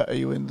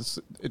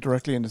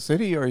directly in the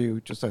city, or are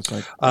you just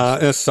outside?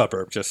 In a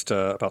suburb, just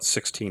about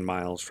 16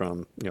 miles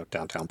from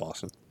downtown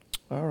Boston.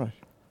 All right.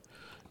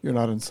 You're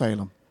not in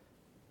Salem.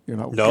 You're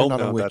not. No, you're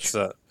not a witch.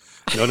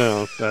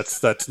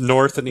 That's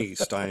north and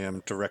east. I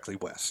am directly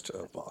west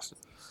of Boston.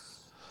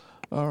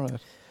 All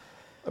right.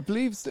 I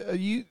believe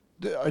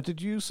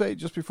did you say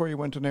just before you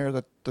went on air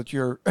that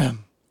you're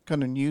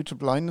kind of new to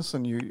blindness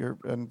and you're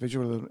and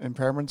visual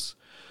impairments?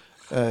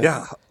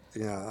 I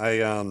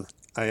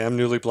am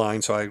newly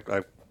blind, so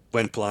I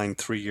went blind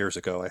 3 years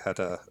ago. I had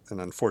an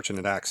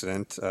unfortunate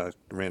accident, a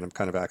random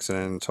kind of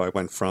accident. So I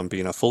went from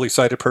being a fully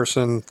sighted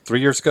person 3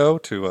 years ago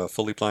to a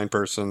fully blind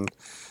person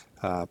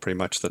pretty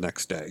much the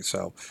next day.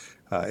 So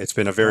it's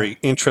been a very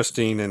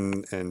interesting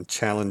and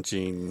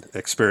challenging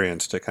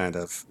experience to kind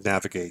of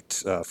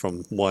navigate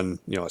from one,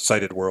 a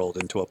sighted world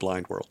into a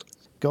blind world.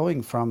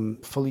 Going from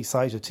fully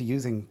sighted to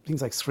using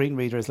things like screen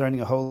readers,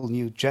 learning a whole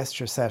new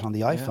gesture set on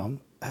the iPhone,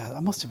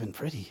 that must have been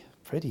pretty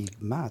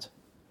mad.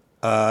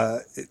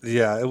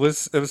 It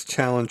was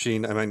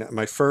challenging. I mean,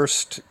 my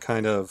first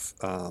kind of,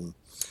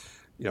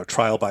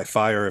 trial by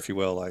fire, if you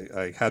will.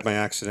 I had my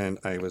accident.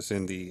 I was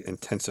in the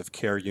intensive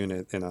care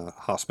unit in a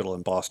hospital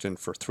in Boston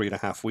for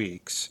 3.5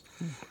 weeks.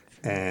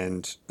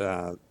 And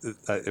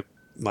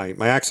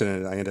my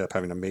accident, I ended up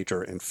having a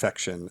major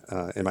infection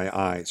in my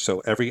eye.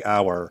 So every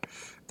hour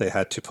they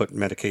had to put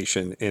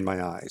medication in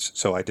my eyes.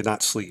 So I did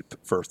not sleep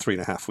for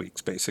 3.5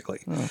 weeks,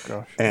 basically. Oh,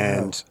 gosh.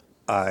 And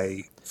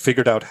I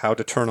figured out how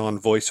to turn on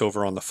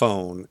voiceover on the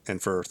phone.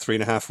 And for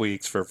 3.5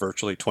 weeks, for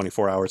virtually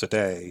 24 hours a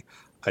day,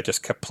 I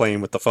just kept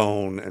playing with the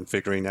phone and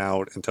figuring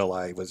out until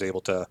I was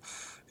able to,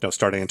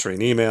 start answering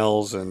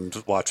emails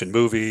and watching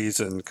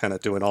movies and kind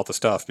of doing all the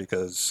stuff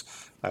because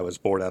I was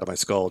bored out of my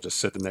skull just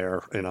sitting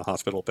there in a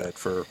hospital bed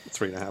for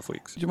 3.5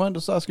 weeks. Do you mind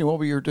just asking what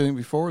we were doing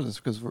before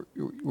this? Because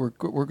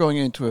we're going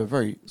into a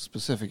very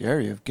specific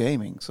area of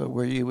gaming. So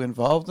were you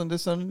involved in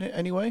this in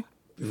any way?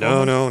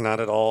 No, not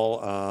at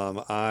all.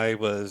 I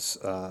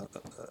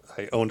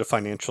owned a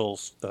financial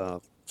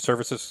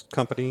services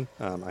company.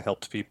 I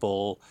helped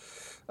people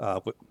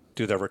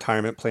do their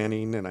retirement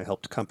planning, and I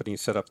helped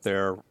companies set up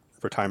their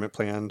retirement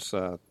plans,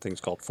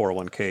 things called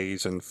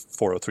 401ks and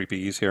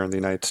 403bs here in the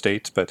United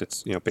States. But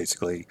it's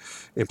basically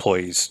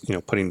employees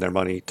putting their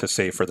money to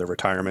save for their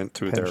retirement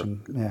through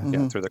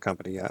pension, through the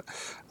company.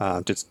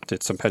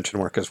 Did some pension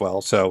work as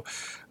well. So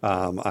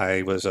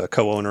I was a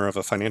co-owner of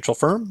a financial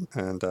firm,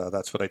 and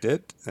that's what I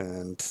did.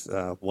 And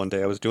one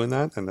day I was doing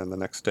that, and then the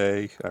next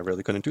day I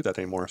really couldn't do that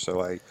anymore.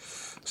 So I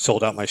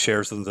sold out my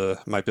shares in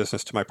my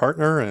business to my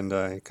partner, and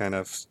I kind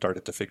of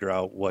started to figure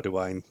out what do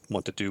I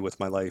want to do with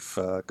my life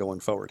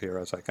going forward here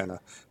as I kind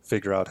of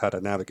figure out how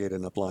to navigate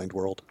in a blind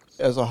world.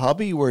 As a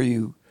hobby, were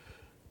you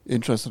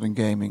interested in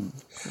gaming?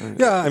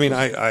 Yeah, I mean,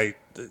 I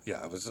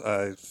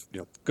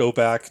go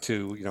back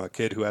to a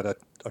kid who had a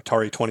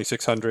Atari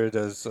 2600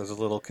 as a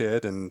little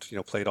kid, and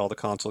played all the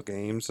console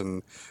games,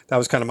 and that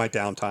was kind of my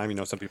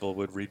downtime. Some people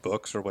would read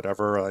books or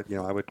whatever.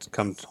 I would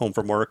come home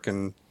from work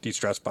and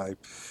de-stress by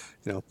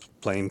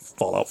playing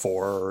Fallout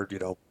 4 or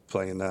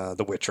playing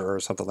The Witcher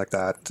or something like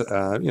that.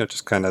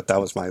 Just kind of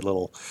that was my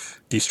little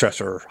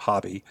de-stressor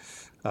hobby.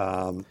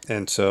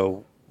 And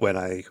so when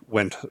I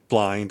went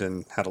blind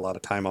and had a lot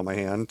of time on my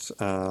hands,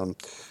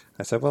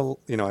 I said, well,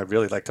 I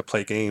really like to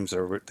play games.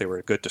 They were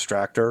a good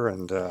distractor,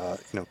 and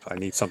I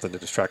need something to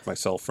distract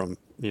myself from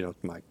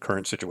my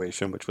current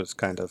situation, which was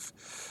kind of,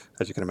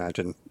 as you can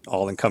imagine,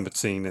 all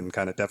encompassing and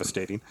kind of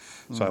devastating.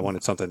 Mm-hmm. So I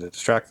wanted something to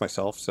distract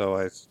myself. So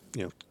I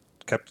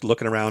kept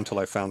looking around till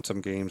I found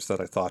some games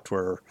that I thought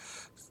were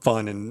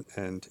fun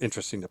and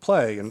interesting to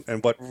play.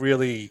 And what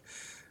really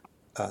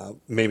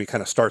made me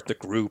kind of start the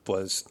group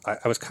was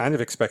I was kind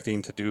of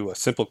expecting to do a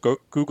simple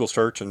Google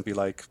search and be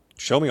like,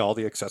 show me all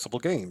the accessible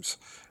games.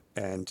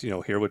 And,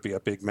 here would be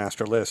a big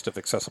master list of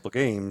accessible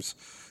games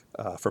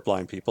for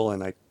blind people.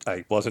 And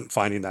I wasn't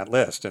finding that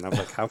list. And I was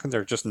like, how can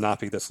there just not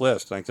be this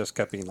list? And I just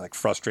kept being like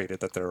frustrated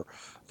that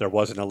there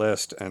wasn't a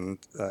list. And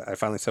I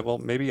finally said, well,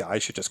 maybe I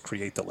should just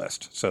create the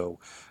list. So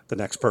the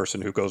next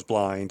person who goes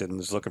blind and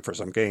is looking for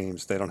some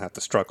games, they don't have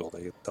to struggle.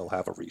 They'll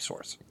have a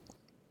resource.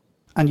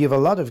 And you have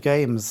a lot of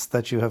games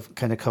that you have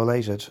kind of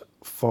collated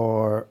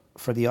for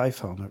the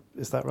iPhone.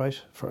 Is that right?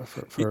 For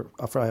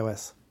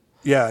iOS?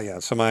 Yeah.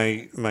 So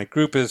my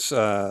group is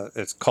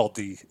it's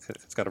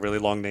got a really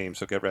long name,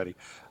 so get ready.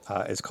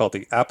 It's called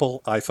the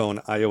Apple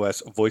iPhone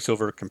iOS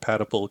VoiceOver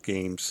Compatible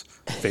Games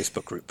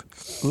Facebook group.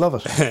 Love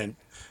it. And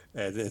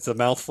it's a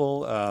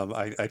mouthful.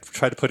 I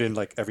tried to put in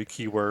like every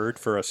keyword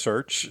for a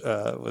search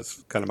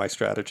was kind of my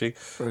strategy.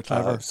 Very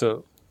clever.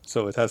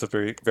 So it has a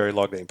very, very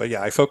long name. But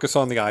yeah, I focus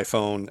on the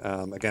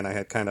iPhone. Again, I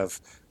had kind of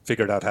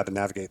figured out how to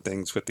navigate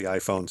things with the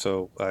iPhone.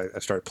 So I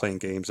started playing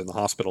games in the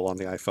hospital on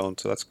the iPhone.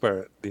 So that's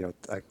where,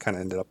 I kind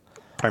of ended up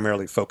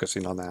primarily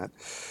focusing on that.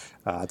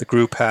 The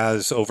group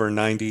has over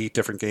 90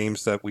 different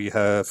games that we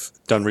have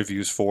done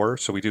reviews for.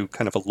 So we do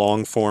kind of a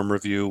long form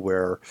review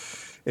where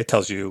it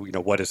tells you,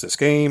 what is this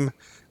game?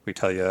 We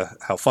tell you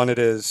how fun it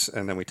is,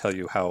 and then we tell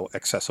you how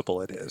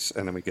accessible it is.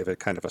 And then we give it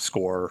kind of a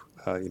score,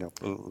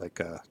 like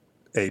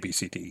A, B,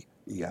 C, D,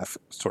 E, F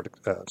sort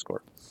of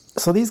score.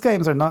 So these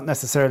games are not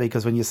necessarily,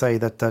 because when you say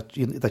that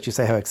you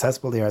say how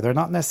accessible they are, they're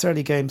not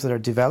necessarily games that are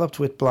developed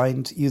with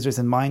blind users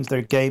in mind.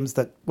 They're games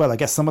that, well, I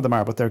guess some of them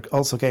are, but they're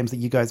also games that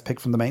you guys pick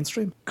from the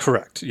mainstream.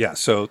 Correct. Yeah.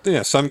 So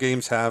some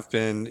games have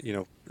been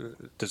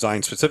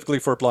designed specifically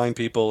for blind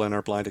people and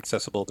are blind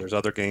accessible. There's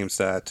other games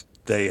that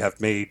they have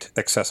made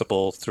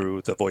accessible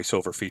through the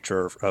VoiceOver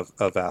feature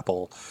of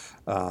Apple,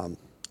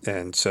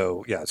 and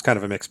so it's kind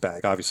of a mixed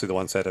bag. Obviously, the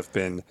ones that have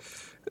been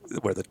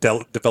where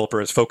the developer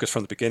is focused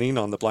from the beginning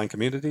on the blind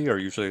community are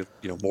usually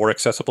more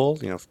accessible,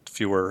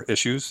 fewer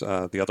issues.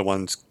 The other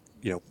ones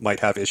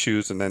might have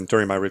issues, and then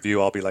during my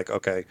review I'll be like,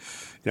 okay,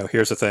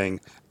 here's the thing,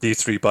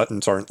 these 3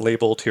 buttons aren't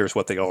labeled, here's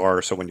what they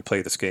are, so when you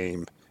play this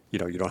game you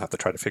don't have to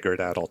try to figure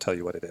it out, I'll tell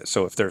you what it is.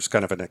 So if there's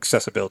kind of an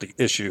accessibility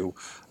issue,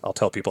 I'll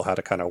tell people how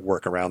to kind of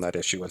work around that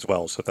issue as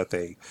well, so that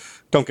they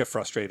don't get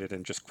frustrated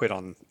and just quit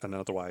on an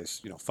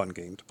otherwise fun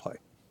game to play.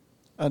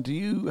 And do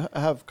you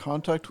have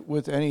contact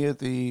with any of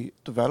the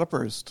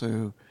developers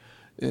to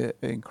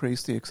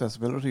increase the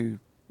accessibility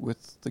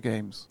with the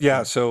games?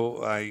 Yeah,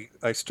 so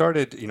I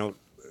started,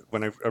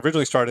 when I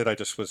originally started, I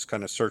just was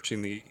kind of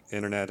searching the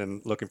internet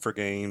and looking for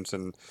games.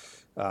 And,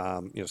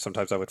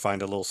 sometimes I would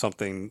find a little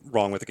something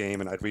wrong with the game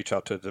and I'd reach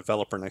out to the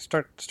developer. And I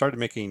started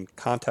making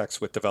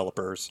contacts with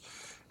developers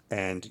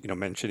and,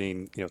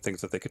 mentioning,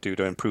 things that they could do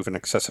to improve in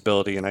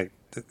accessibility. And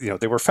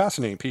they were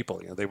fascinating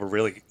people. They were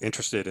really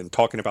interested in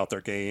talking about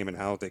their game and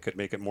how they could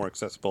make it more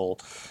accessible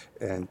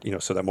and,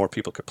 so that more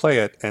people could play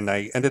it. And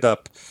I ended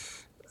up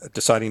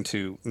deciding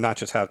to not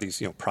just have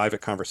these,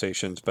 private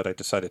conversations, but I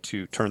decided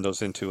to turn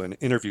those into an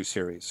interview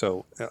series.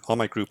 So on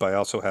my group, I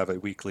also have a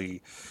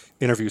weekly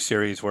interview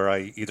series where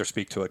I either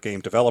speak to a game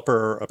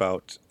developer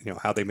about,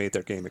 how they made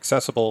their game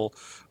accessible,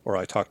 or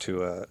I talk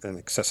to an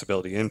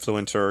accessibility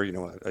influencer,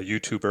 a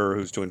YouTuber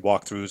who's doing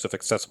walkthroughs of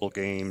accessible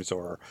games,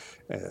 or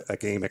a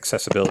game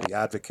accessibility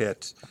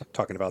advocate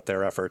talking about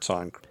their efforts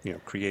on,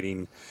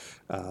 creating,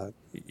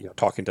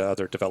 talking to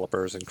other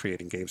developers and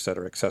creating games that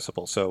are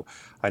accessible. So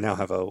I now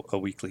have a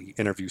weekly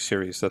interview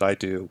series that I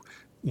do,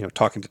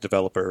 talking to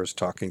developers,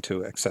 talking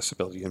to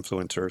accessibility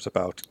influencers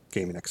about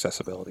gaming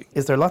accessibility.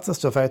 Is there lots of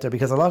stuff out there?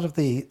 Because a lot of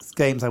the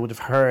games I would have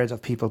heard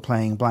of people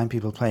playing, blind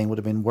people playing, would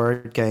have been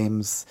word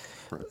games,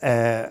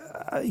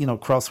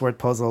 crossword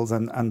puzzles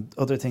and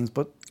other things.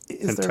 But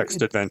is there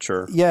text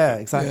adventure? Yeah,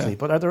 exactly. Yeah.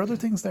 But are there other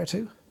things there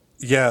too?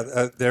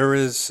 Yeah, there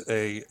is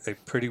a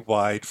pretty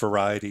wide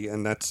variety,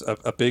 and that's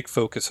a big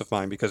focus of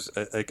mine because,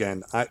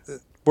 again,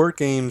 word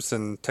games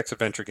and text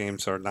adventure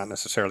games are not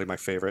necessarily my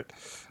favorite.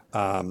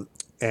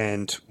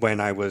 And when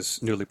I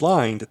was newly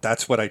blind,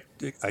 that's what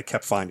I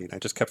kept finding. I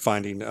just kept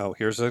finding, oh,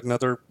 here's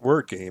another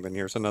word game, and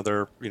here's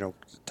another,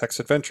 text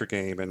adventure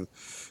game, and,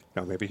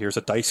 maybe here's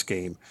a dice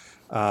game.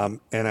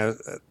 And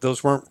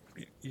those weren't,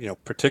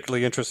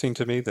 particularly interesting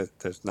to me.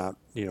 That's not,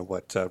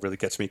 what really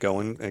gets me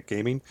going at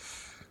gaming.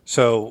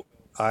 So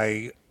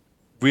I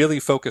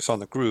really focus on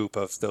the group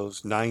of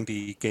those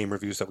 90 game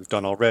reviews that we've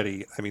done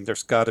already. I mean,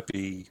 there's got to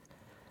be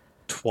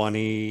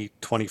 20,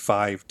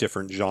 25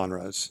 different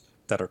genres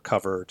that are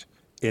covered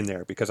in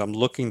there because I'm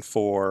looking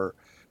for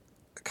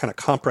kind of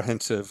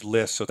comprehensive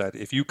list so that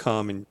if you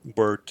come and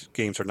word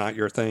games are not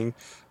your thing,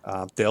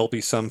 there'll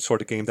be some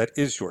sort of game that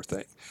is your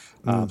thing.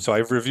 So I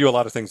review a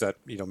lot of things that,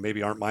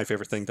 maybe aren't my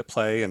favorite thing to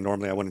play, and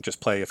normally I wouldn't just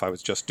play if I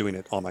was just doing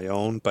it on my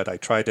own, but I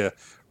try to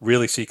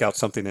really seek out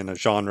something in a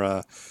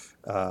genre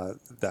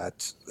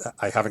that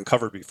I haven't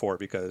covered before,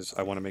 because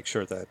I want to make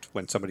sure that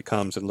when somebody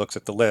comes and looks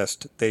at the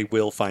list, they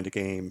will find a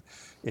game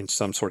in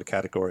some sort of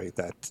category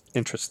that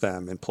interests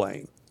them in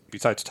playing.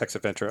 Besides text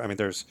adventure, I mean,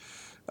 there's,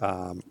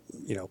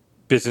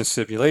 business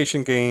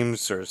simulation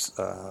games, there's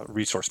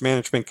resource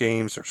management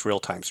games, there's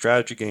real-time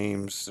strategy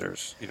games,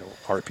 there's,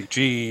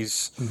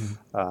 RPGs,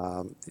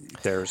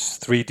 there's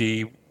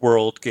 3D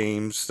world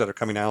games that are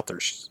coming out,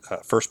 there's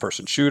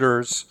first-person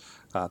shooters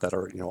that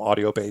are,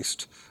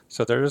 audio-based.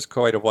 So there is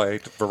quite a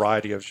wide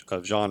variety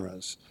of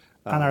genres.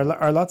 And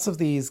are lots of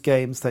these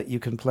games that you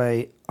can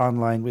play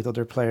online with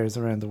other players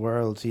around the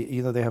world?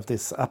 They have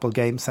this Apple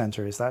Game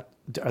Center.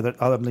 Are there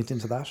all of them linked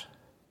into that?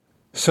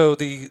 So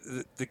the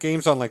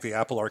games on like the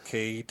Apple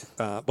Arcade,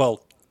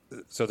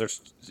 so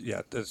there's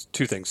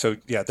two things. So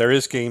yeah, there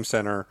is Game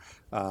Center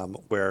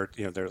where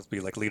there'll be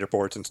like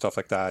leaderboards and stuff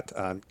like that.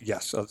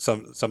 Yes,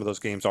 some of those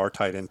games are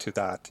tied into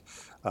that.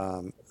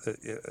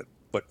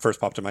 What first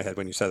popped in my head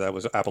when you said that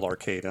was Apple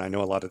Arcade, and I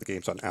know a lot of the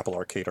games on Apple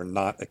Arcade are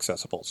not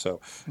accessible, so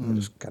I'm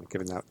just kind of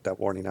giving that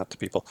warning out to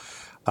people.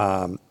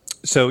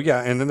 So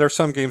yeah, and then there's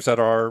some games that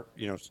are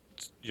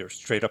you're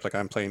straight up, like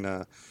I'm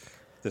playing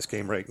this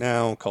game right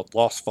now called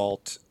Lost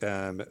Vault,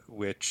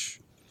 which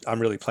I'm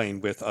really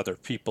playing with other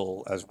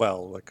people as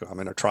well. Like I'm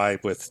in a tribe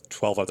with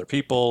 12 other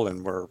people,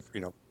 and we're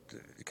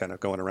kind of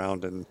going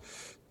around and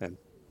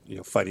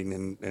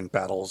fighting in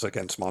battles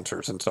against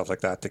monsters and stuff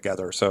like that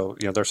together. So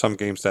there's some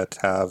games that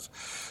have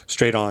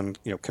straight on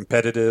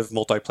competitive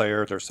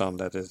multiplayer. There's some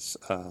that is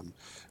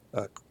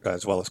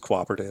as well as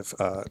cooperative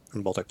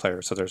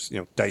multiplayer. So there's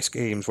dice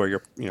games where you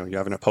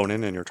have an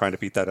opponent and you're trying to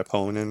beat that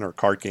opponent, or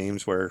card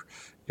games where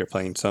you're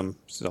playing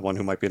someone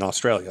who might be in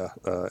Australia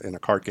in a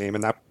card game,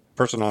 and that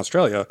person in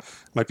Australia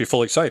might be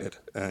fully sighted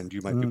and you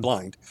might be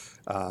blind.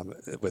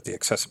 With the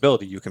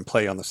accessibility, you can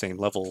play on the same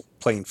level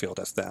playing field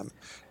as them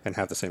and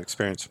have the same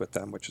experience with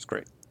them, which is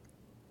great.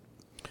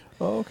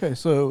 Oh, okay,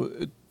 so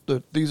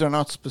these are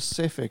not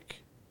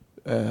specific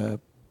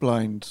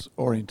blind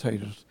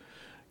orientated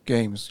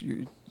games.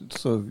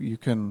 So you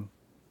can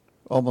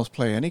almost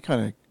play any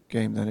kind of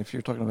game then, if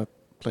you're talking about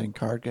playing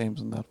card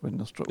games and that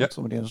with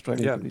somebody in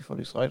Australia could be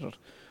fully sighted.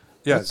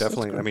 Yeah,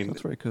 definitely. I mean,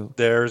 that's very cool.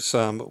 There's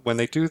when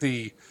they do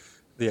the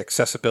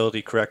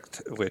accessibility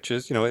correct, which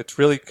is it's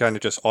really kind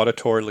of just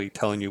auditorily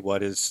telling you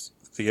what is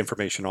the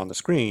information on the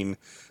screen.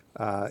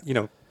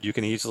 You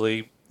can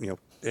easily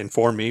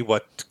inform me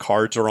what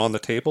cards are on the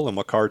table and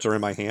what cards are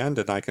in my hand,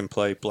 and I can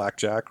play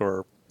blackjack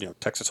or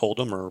Texas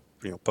Hold'em or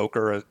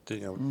poker,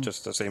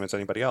 just the same as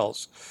anybody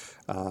else.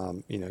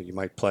 You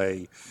might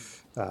play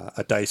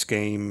a dice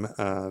game.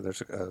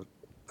 There's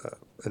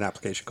an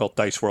application called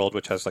Dice World,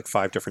 which has like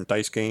 5 different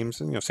dice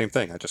games, and same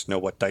thing. I just know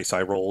what dice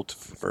I rolled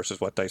versus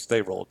what dice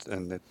they rolled,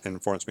 and it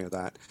informs me of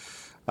that.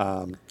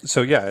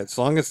 So yeah, as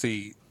long as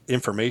the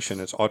information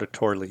is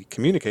auditorily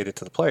communicated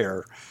to the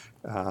player,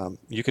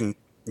 you can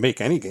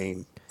make any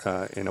game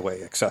in a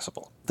way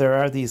accessible. There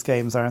are these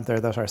games, aren't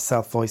there, that are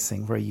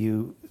self-voicing, where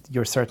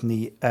you're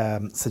certainly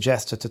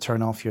suggested to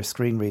turn off your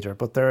screen reader,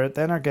 but there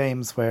then are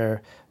games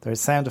where there's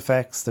sound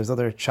effects, there's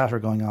other chatter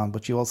going on,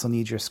 but you also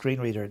need your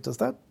screen reader. Does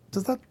that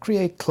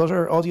create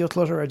clutter, audio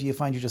clutter, or do you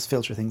find you just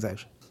filter things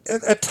out?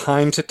 At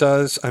times it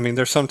does. I mean,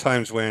 there's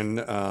sometimes when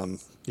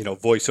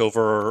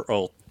voiceover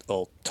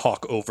will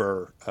talk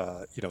over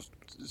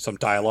some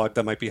dialogue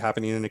that might be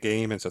happening in a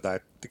game, and so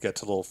that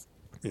gets a little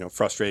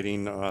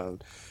frustrating.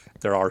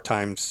 There are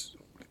times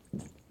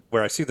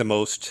where I see the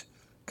most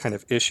kind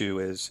of issue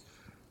is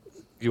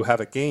you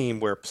have a game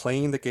where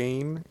playing the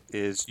game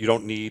is, you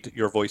don't need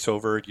your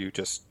voiceover.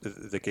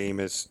 The game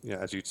is,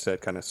 as you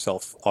said, kind of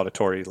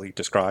self-auditorily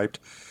described.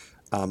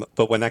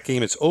 But when that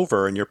game is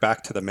over and you're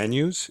back to the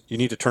menus, you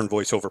need to turn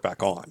voiceover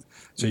back on.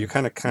 So you're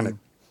kind of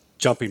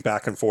jumping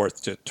back and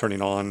forth to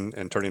turning on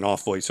and turning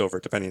off voiceover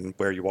depending on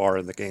where you are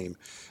in the game.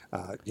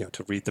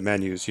 To read the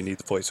menus, you need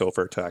the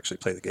voiceover. To actually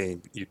play the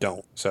game, you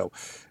don't. So,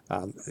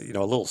 a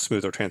little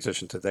smoother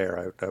transition to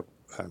there.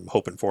 I'm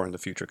hoping for in the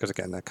future, because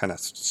again, that kind of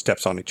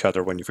steps on each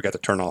other when you forget to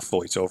turn off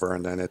voiceover,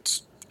 and then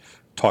it's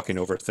talking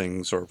over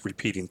things or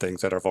repeating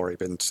things that have already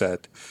been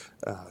said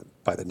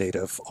by the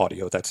native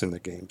audio that's in the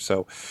game.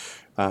 So,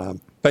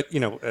 but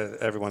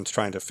everyone's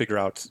trying to figure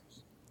out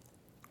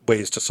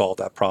ways to solve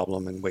that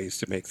problem and ways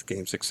to make the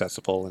games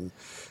accessible. And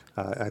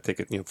I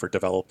think for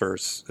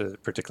developers,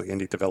 particularly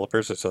indie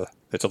developers, it's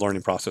a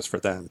learning process for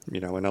them.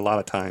 And a lot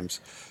of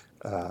times,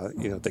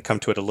 they come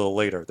to it a little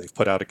later. They've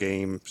put out a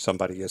game.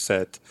 Somebody has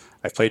said,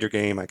 "I've played your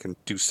game. I can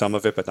do some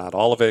of it, but not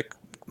all of it.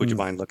 Would you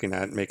mind looking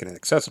at making it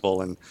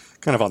accessible?" And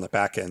kind of on the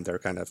back end, they're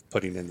kind of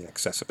putting in the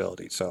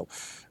accessibility. So,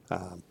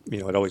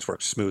 it always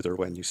works smoother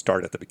when you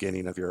start at the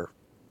beginning of your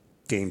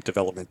game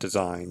development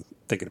design,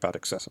 thinking about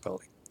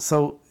accessibility.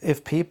 So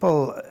if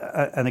people,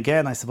 and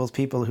again, I suppose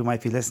people who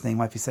might be listening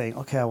might be saying,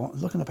 okay, I'm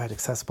looking about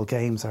accessible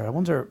games, or I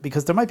wonder,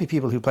 because there might be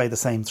people who play the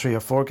same 3 or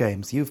 4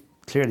 games. You've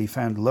clearly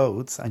found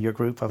loads, and your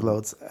group have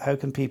loads. How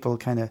can people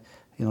kind of,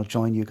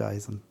 join you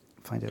guys and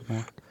find out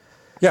more?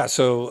 Yeah,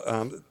 so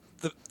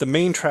the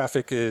main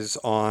traffic is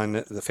on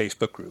the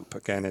Facebook group.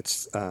 Again,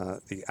 it's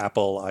the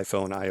Apple,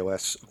 iPhone,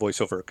 iOS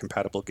VoiceOver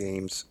compatible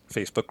games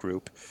Facebook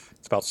group.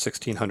 It's about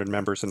 1,600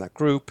 members in that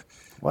group.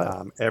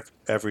 Wow.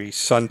 Every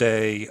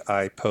Sunday,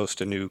 I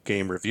post a new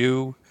game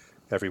review.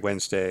 Every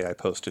Wednesday, I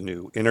post a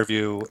new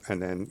interview.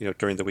 And then,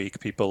 during the week,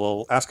 people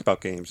will ask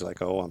about games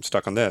like, oh, I'm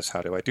stuck on this.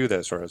 How do I do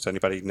this? Or does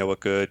anybody know a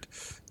good,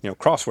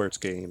 crosswords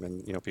game?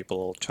 And, people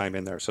will chime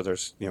in there. So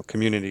there's,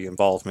 community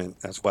involvement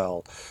as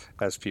well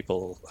as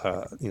people,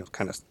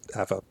 kind of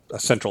have a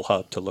central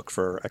hub to look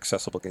for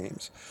accessible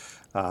games.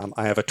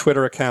 I have a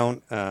Twitter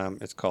account.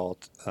 It's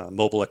called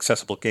Mobile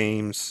Accessible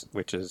Games,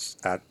 which is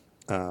at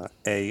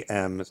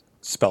A.M.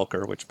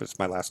 Spelker, which is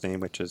my last name,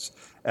 which is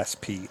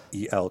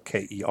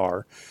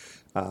Spelker.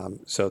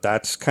 So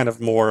that's kind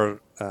of more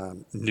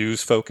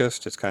news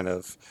focused. It's kind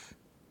of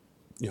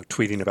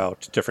tweeting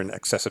about different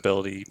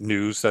accessibility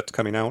news that's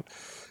coming out,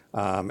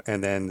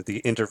 and then the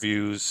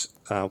interviews,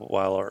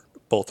 while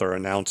both are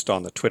announced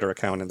on the Twitter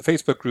account and the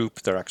Facebook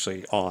group, they're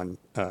actually on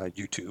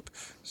YouTube.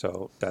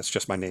 So that's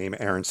just my name,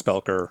 Aaron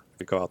Spelker.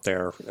 If you go out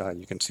there,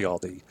 you can see all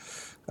the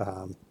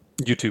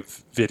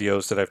YouTube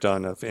videos that I've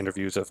done of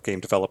interviews of game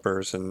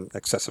developers and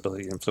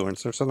accessibility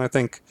influencers. And I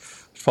think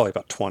there's probably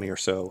about 20 or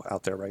so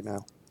out there right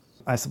now.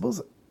 I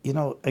suppose,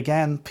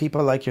 again,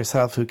 people like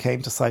yourself who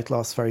came to Sight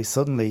Loss very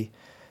suddenly,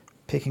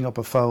 picking up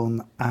a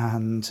phone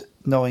and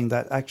knowing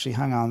that actually,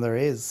 hang on, there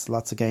is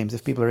lots of games.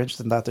 If people are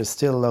interested in that, there's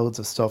still loads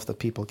of stuff that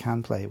people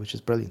can play, which is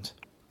brilliant.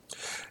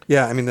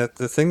 Yeah, I mean, the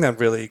thing that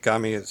really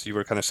got me is you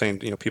were kind of saying,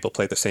 people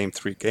play the same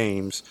 3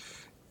 games.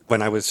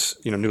 When I was,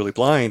 newly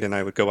blind, and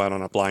I would go out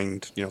on a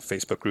blind,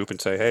 Facebook group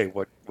and say, hey,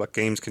 what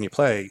games can you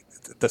play?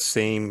 The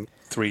same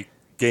 3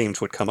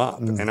 games would come up.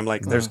 And I'm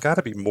like, there's got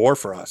to be more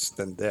for us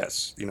than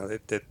this.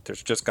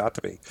 There's just got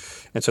to be.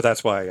 And so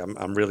that's why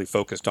I'm really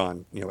focused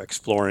on,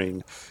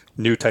 exploring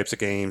new types of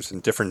games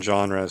and different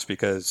genres,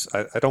 because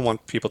I don't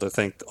want people to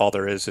think all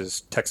there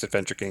is text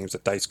adventure games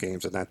and dice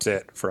games, and that's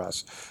it for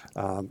us.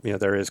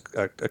 There is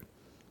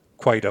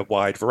quite a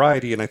wide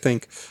variety. And I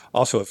think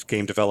also if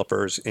game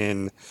developers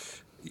in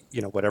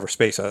whatever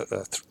space,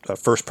 a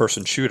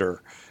first-person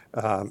shooter,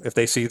 if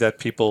they see that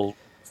people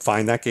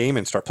find that game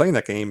and start playing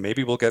that game,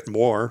 maybe we'll get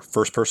more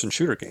first-person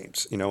shooter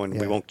games, and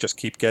we won't just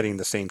keep getting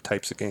the same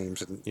types of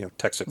games and,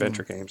 text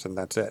adventure games, and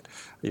that's it.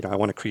 I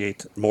want to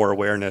create more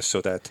awareness so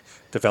that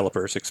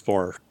developers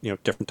explore,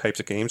 different types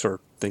of games,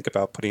 or think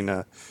about putting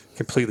a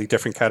completely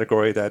different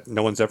category that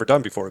no one's ever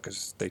done before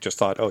because they just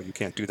thought, oh, you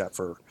can't do that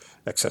for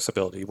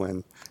accessibility,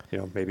 when,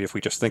 maybe if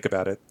we just think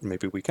about it,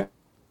 maybe we can.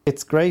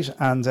 It's great,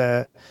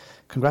 and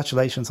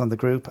congratulations on the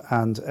group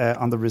and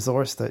on the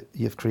resource that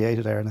you've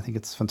created, Aaron. I think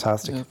it's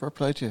fantastic. Yeah, fair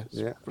play to you.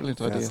 Yeah,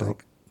 brilliant idea.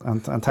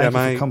 And thank you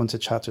for coming to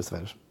chat to us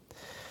about it.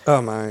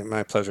 Oh,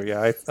 my pleasure.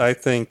 Yeah, I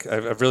think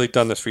I've really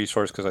done this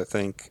resource because I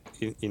think,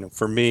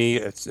 for me,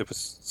 it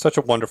was such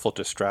a wonderful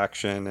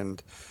distraction,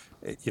 and,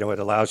 it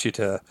allows you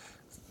to,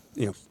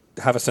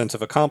 have a sense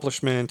of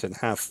accomplishment and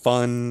have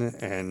fun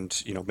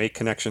and, make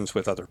connections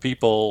with other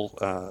people,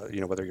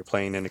 whether you're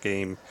playing in a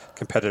game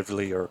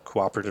competitively or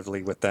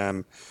cooperatively with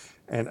them.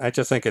 And I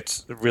just think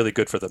it's really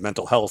good for the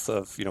mental health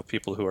of,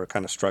 people who are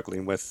kind of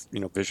struggling with,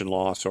 vision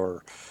loss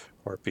or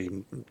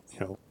being,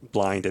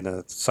 blind in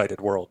a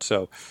sighted world.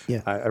 So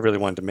yeah. I really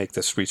wanted to make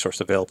this resource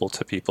available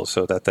to people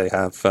so that they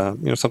have,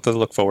 something to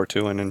look forward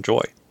to and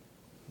enjoy.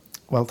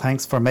 Well,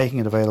 thanks for making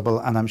it available,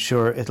 and I'm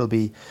sure it'll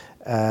be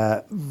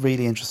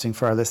really interesting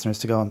for our listeners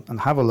to go and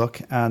have a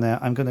look. And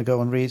I'm going to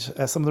go and read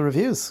some of the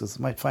reviews, because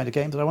I might find a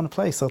game that I want to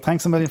play. So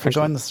thanks a million for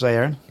joining us today,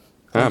 Aaron.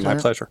 My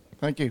pleasure.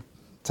 Thank you.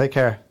 Take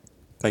care.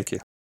 Thank you.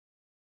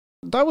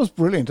 That was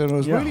brilliant, and it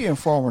was really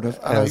informative.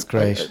 That was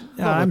great.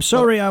 I'm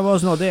sorry I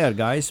was not there,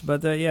 guys,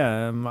 but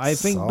I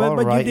think, but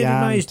you did a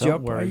nice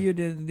job. You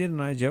did a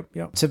nice job.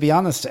 Yeah. To be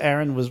honest,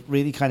 Aaron was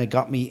really kind of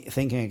got me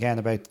thinking again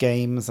about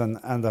games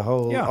and the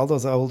whole all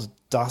those old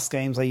DOS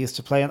games I used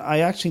to play, and I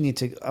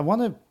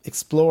want to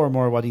explore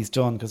more what he's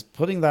done, because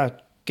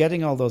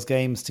getting all those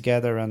games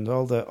together and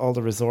all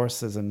the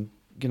resources and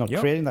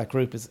creating that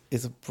group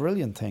is a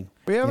brilliant thing.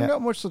 We haven't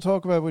got much to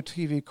talk about with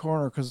TV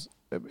Corner, because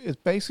it's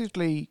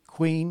basically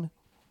Queen.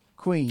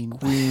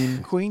 And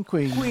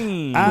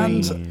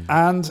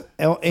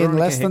in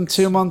less than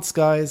 2 months,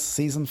 guys,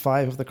 season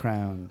 5 of The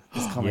Crown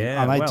is coming.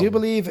 And I do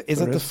believe, is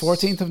it the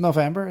 14th of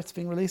November it's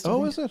being released?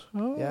 Oh, is it?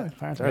 Oh, yeah,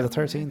 apparently, or the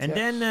 13th. And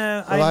then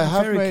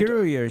I'm very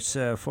curious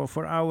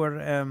for our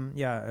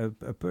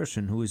a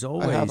person who is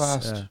always... I have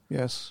asked,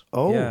 yes.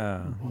 Oh.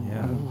 Yeah.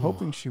 I'm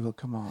hoping she will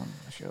come on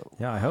the show.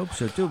 Yeah, I hope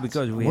so too,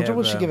 because we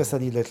will she give us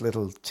any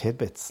little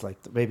tidbits, like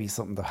maybe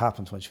something that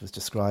happened when she was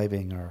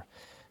describing, or...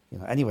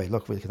 anyway,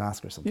 look, we can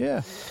ask her something.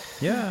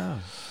 Yeah,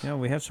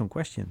 we have some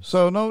questions.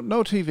 So no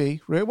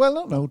TV. Well,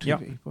 not no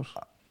TV, but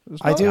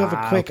I do have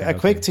a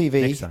quick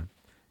TV. Next time.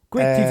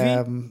 Quick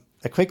TV.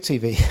 A quick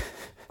TV.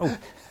 Oh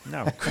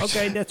no.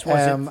 Okay, that's what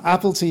it.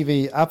 Apple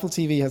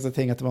TV has a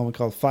thing at the moment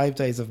called 5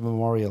 Days of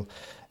Memorial,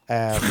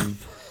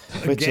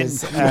 which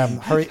is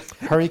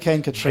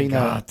Hurricane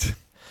Katrina.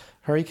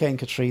 Hurricane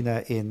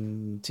Katrina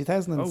in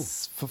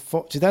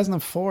 2004,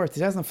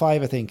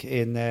 2005, I think,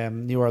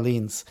 in New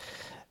Orleans.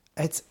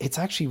 It's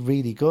actually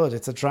really good.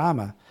 It's a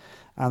drama,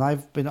 and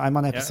I'm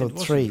on episode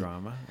 3. A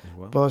drama as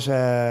well. But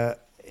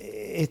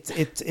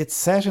it's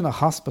set in a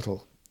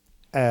hospital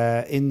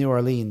in New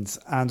Orleans,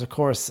 and of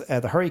course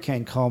the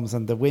hurricane comes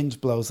and the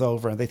wind blows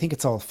over, and they think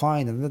it's all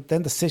fine, and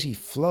then the city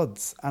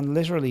floods, and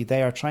literally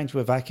they are trying to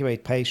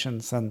evacuate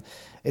patients, and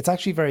it's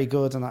actually very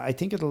good. And I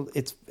think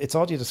it's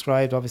audio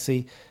described,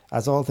 obviously,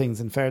 as all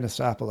things, in fairness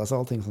to Apple, as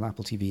all things on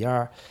Apple TV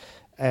are.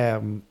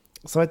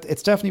 So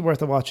it's definitely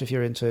worth a watch if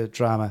you're into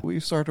drama. We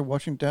started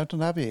watching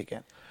Downton Abbey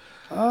again.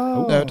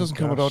 Oh, now, it doesn't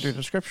come with audio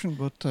description,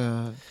 but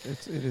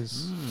it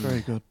is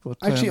very good. But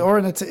actually,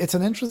 Oren, it's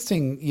an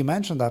interesting you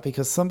mentioned that,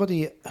 because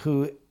somebody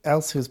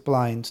who's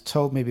blind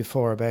told me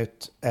before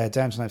about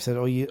Downton. I've said,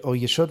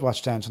 you should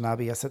watch Downton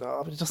Abbey. I said,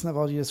 but it doesn't have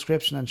audio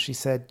description, and she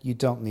said, you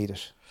don't need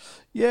it.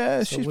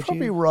 Yeah, so she's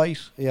probably right.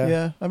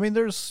 Yeah, I mean,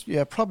 there's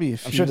probably a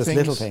few. I'm sure there's things,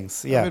 little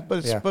things. Yeah,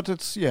 but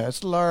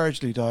it's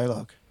largely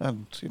dialogue,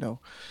 and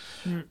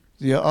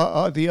the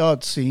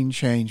odd scene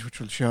change, which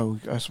will show,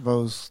 I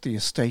suppose, the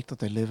estate that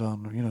they live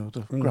on,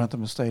 the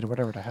Grantham estate or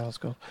whatever the hell it's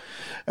called.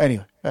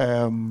 Anyway.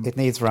 It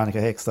needs Veronica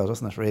Hicks, though,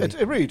 doesn't it, really?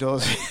 It really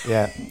does.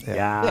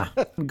 Yeah.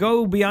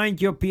 Go behind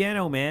your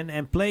piano, man,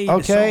 and play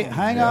the song.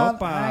 Hang on.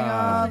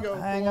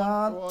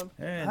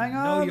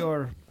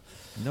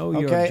 Know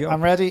your okay, job.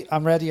 I'm ready.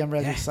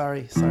 Yeah.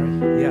 Sorry.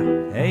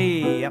 Yeah.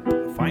 Hey, up,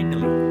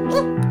 finally.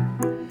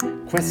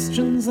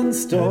 Questions and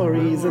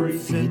stories and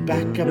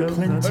feedback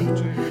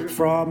aplenty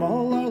from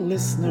all our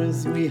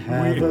listeners. We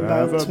have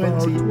about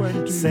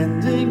 20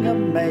 sending a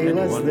mail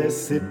as they're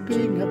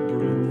sipping a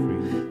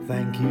brew.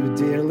 Thank you,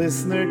 dear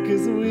listener,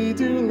 because we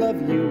do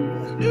love you.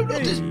 You've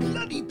got this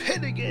bloody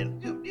pen again.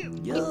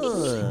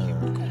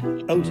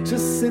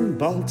 Otis in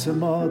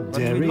Baltimore,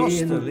 Derry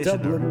in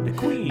Dublin,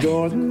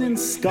 Gordon in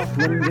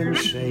Scotland, and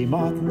Shay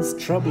Martin's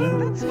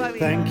troubling.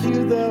 Thank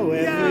you, though,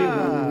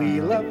 everyone,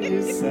 we love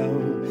you so.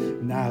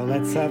 Now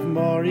let's have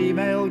more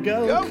email.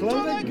 Go,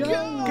 Clodagh,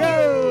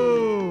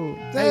 go!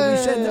 Hey, we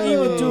sent an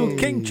email to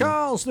King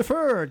Charles III,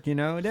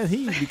 that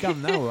he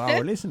become now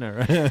our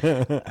listener.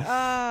 Glad.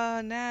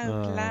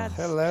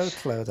 Hello,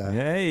 Clodagh.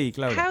 Hey,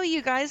 Clodagh. How are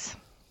you guys?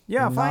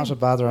 Yeah, fine. Not a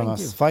bother on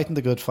us. Fighting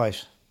the good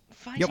fight.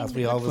 As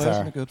we always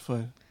are. A good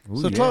fight.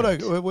 Ooh, so,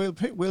 Clodagh,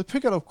 we'll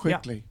pick it up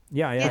quickly.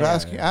 Yeah. But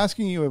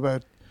asking you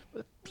about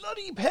the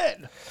bloody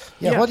pen.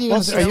 Yeah, what do you are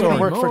you going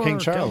to work for King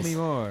Charles? Tell me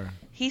more.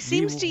 He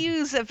seems to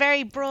use a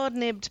very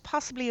broad-nibbed,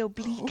 possibly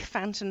oblique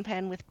fountain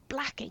pen with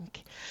black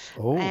ink.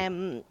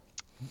 Black.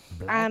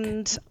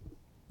 And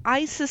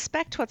I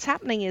suspect what's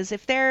happening is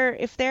if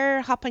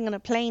they're hopping on a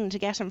plane to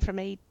get him from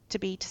A to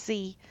B to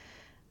C,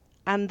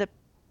 and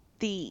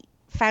the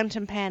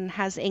fountain pen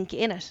has ink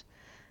in it,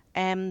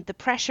 the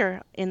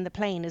pressure in the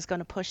plane is going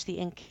to push the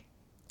ink.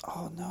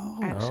 Oh no!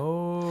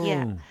 Out.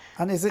 Yeah.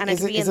 And is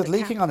it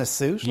leaking on his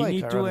suit, or on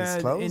his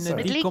clothes?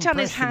 It leaked on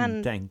his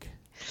hand. Tank.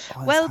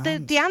 Well,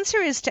 the answer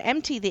is to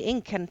empty the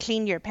ink and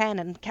clean your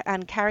pen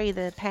and carry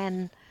the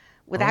pen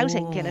without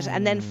ink in it,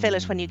 and then fill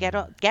it when you get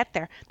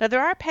there. Now,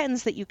 there are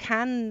pens that you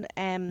can,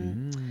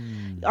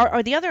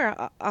 or the other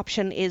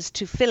option is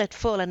to fill it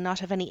full and not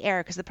have any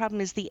air, because the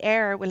problem is the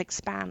air will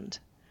expand.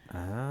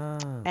 Or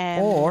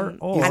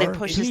and it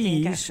pushes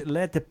please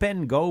let the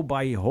pen go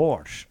by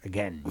horse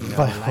again.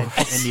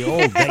 Like in the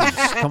old days.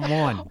 Come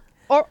on.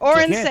 Or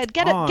Oren said,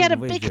 get a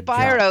big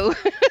biro.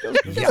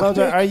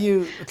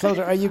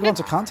 Clodagh, are you going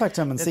to contact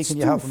him and see can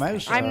you help him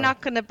out? I'm not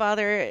going to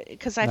bother,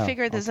 because I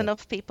figure there's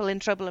enough people in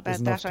trouble about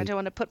that. I don't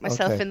want to put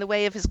myself in the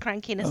way of his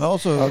crankiness. And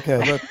also,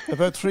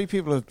 about 3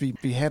 people have been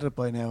beheaded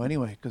by now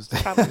anyway.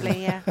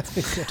 Probably, yeah.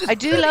 I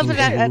do love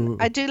an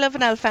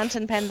old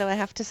fountain pen, though, I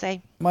have to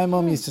say. My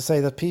mum used to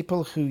say that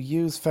people who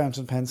use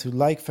fountain pens, who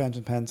like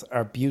fountain pens,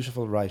 are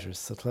beautiful writers.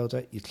 So,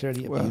 Clodagh, you're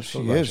clearly a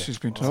beautiful writer. She's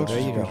been told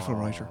she's a beautiful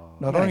writer.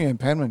 Not only in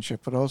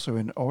penmanship, but also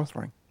in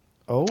authoring.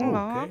 Oh,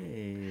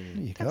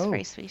 okay. That's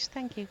very sweet.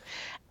 Thank you.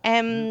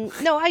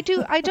 No, I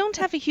don't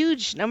have a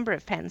huge number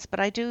of pens, but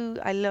I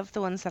love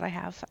the ones that I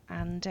have.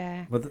 And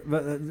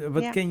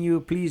but can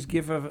you please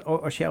give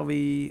or shall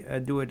we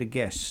do it a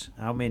guess?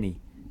 How many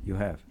you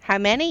have? How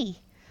many?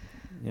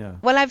 Yeah.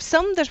 Well, I've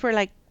some that were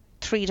like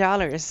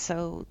 $3,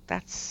 so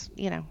that's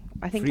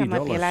I think $3. I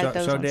might be allowed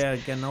those. So ones. there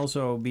can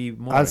also be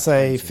more. I'll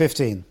say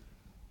 15.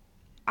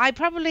 I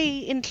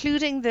probably,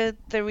 including the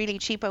really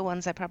cheapo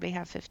ones, I probably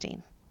have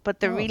 15. But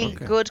the really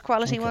good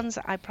quality ones,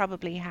 I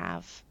probably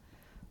have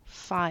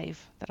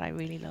 5 that I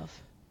really love.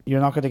 You're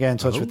not going to get in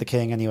touch with the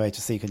king anyway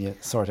to see can you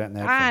sort out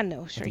now?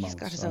 No, sure, he's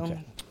got his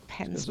own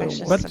pen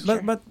specialist.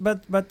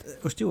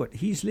 But Stuart,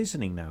 he's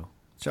listening now.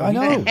 So I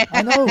know.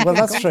 Well,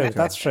 that's true.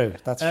 That's true.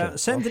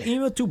 Send an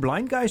email to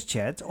Blind Guys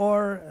Chat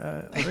or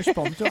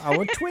respond to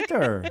our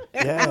Twitter.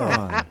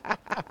 Yeah.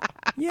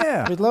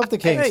 Yeah. We'd love the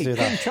King to do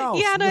that. Charles,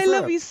 Yeah, and I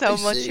love you so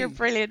much. You're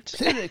brilliant.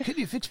 Camilla, can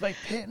you fix my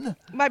pen?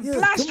 My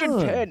blasted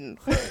pen.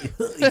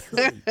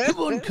 Come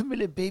on,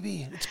 Camilla,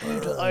 baby. Let's go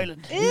to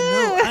Ireland. You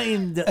know, I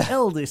am the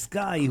eldest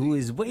guy who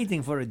is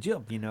waiting for a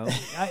job, you know.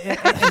 I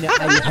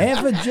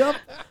have a job.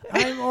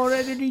 I'm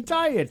already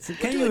retired. So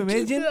can you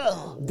imagine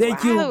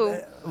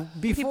that Wow.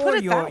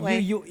 before way.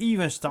 you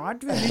even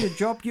start with your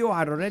job, you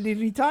are already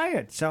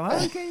retired. So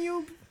how can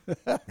you...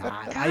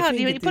 God,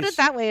 you put it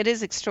that way, it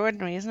is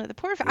extraordinary, isn't it? The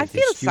poor I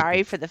feel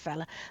sorry for the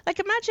fella. Like,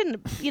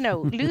 imagine,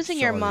 losing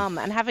your mom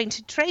and having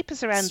to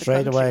traipse around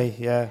Straight the country. away,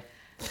 yeah.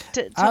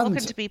 Talking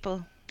to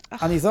people.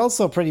 And he's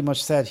also pretty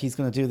much said he's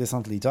going to do this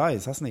until he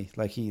dies, hasn't he?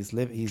 Like he's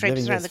living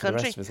Traipse around this the for the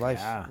rest country. of his life.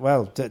 Yeah.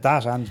 Well,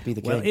 that and be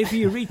the king. Well, if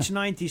you reach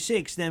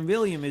 96, then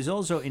William is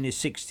also in his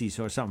 60s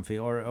or something.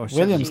 Or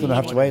William's going to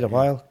have to wait a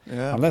while,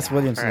 Yeah. unless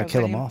William's going to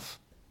kill him William. off.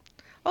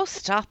 Oh,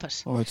 stop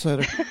it. Oh, I'd say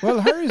well,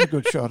 Harry's a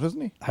good shot,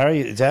 isn't he?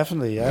 Harry,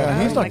 definitely,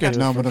 yeah. He's not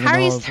getting on with it.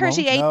 Harry's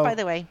 38, No. by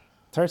the way.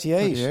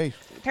 38. 38.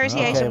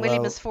 38 Okay, and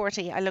William well- is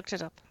 40. I looked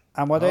it up.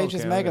 And what age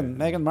is Okay, Meghan?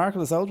 Meghan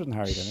Markle is older than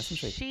Harry, then, isn't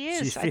she? She is.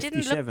 She's I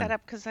didn't look 57. that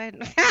up because I...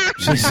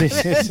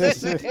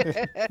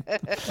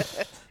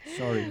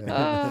 Sorry.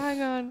 Oh,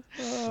 hang on.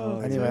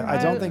 Anyway,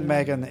 I don't think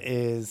Meghan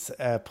is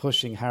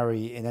pushing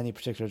Harry in any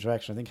particular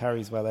direction. I think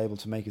Harry's well able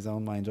to make his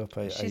own mind up.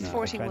 She's I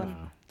 41. kind of-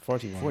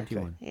 41.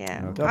 41. Okay.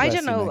 Yeah, God I bless don't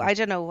you, know. Meghan. I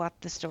don't know what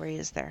the story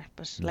is there,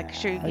 but like,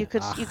 sure, you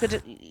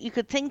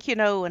could think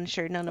and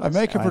sure, none of I us.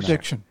 make a are.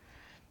 prediction.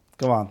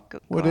 Go on. Go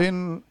on.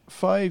 Within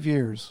 5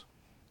 years,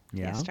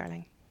 Yeah. Yes,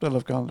 darling. they'll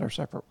have gone their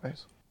separate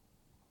ways.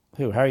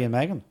 Who? Harry and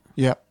Meghan?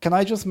 Yeah. Can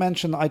I just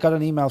mention, I got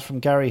an email from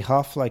Gary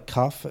Hoff, like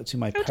Cough, to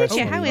my Oh, did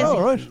personal you? How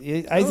email. is he?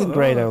 Oh, right. He's in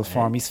great old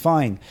form. He's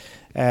fine.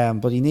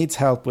 But he needs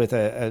help with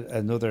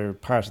another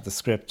part of the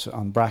script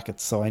on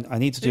brackets. So I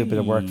need to do a bit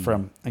of work for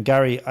him. And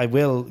Gary, I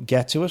will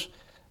get to it.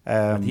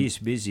 But he's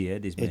busy,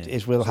 this man.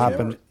 It will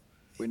happen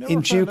We never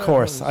in due found out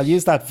course. how I'll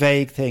use that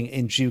vague thing,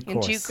 in due In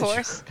course. due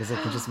course. Because it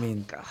could just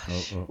mean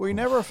We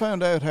never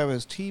found out how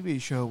his TV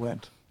show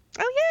went.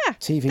 Oh yeah,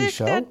 TV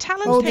show? The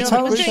talent Oh, thing. the He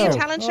talent was doing a show.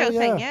 talent Oh, show yeah.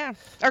 thing, yeah.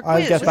 Or I'll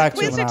quiz. get back to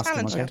quiz him or and ask him,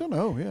 talent okay. I show? don't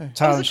know, yeah.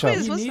 talent show.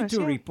 quiz, You wasn't need it?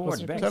 to Yeah.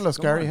 report back. Tell us,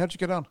 Come Gary, on. how'd you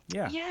get on?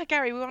 Yeah. Yeah,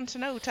 Gary, we want to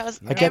know. Tell us.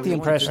 I get the we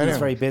want impression to he's know.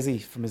 very busy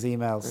from his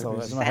emails, so I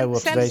don't know how up to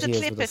Send us date a he is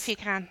clip with if us. you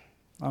can.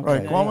 Okay.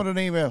 Right, go on with an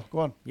email. Go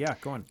on. Yeah,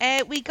 go on.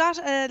 We got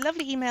a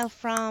lovely email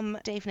from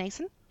Dave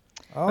Nason.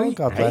 Oh,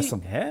 God bless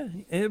him.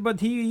 Yeah, but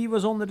he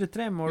was under the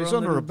tram or He's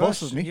under under the a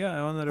bus, isn't he?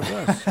 Yeah, under a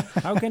bus.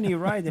 How can he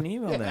write an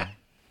email then?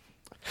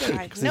 I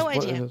have no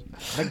idea.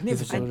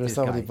 Magnificent. There's this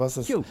so many guy.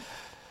 buses. Cute.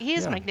 He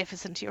is Yeah.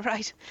 magnificent, you're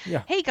right.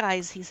 Yeah. Hey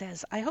guys, he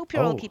says, I hope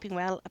you're all Oh. keeping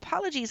well.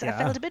 Apologies, I Yeah.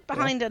 felt a bit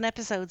behind on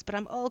episodes, but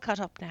I'm all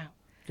caught up now.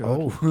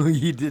 Oh,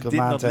 he did Good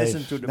man, not listen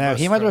Dave. to the Now, bus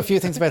he might have a driver. few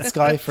things about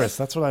Sky for us.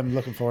 That's what I'm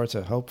looking forward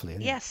to, hopefully.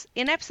 anyway. Yes,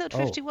 in episode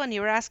 51,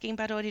 you were asking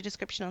about audio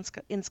description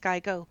in Sky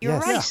Go. You're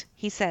Yes. right, Yeah.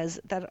 he says,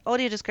 that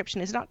audio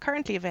description is not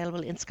currently available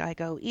in Sky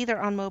Go, either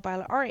on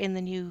mobile or in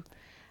the new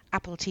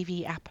Apple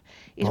TV app.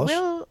 It What?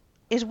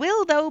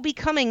 will, though, be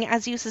coming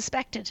as you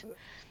suspected.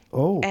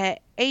 Oh,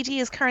 AD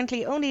is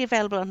currently only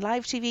available on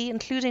live TV,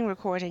 including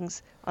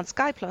recordings on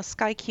Sky Plus,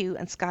 Sky Q,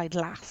 and Sky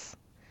Glass.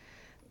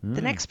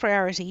 The next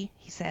priority,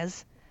 he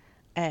says,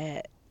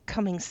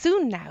 coming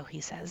soon now,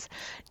 he says,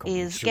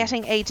 is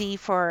getting AD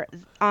for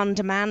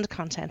on-demand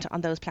content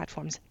on those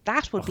platforms.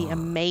 That would be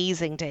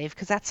amazing, Dave,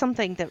 because that's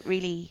something that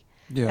really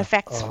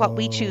affects what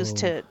we choose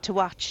to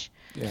watch.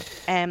 Yeah.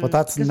 but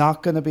that's 'cause-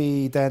 not going to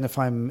be then, if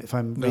I'm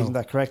reading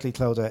that correctly,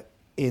 Clodagh,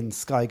 in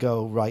Sky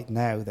Go right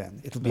now.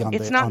 Then it'll be on.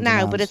 It's the, not on now,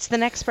 demand. but it's the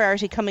next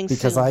priority coming soon.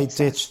 because I he says.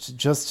 ditched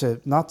just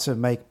to not to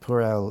make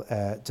poor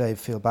Dave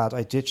feel bad.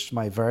 I ditched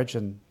my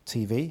Virgin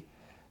TV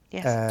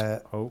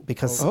Yes.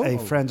 because a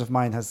friend of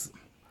mine has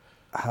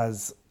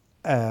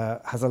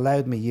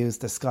allowed me use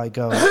the Sky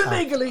Go app on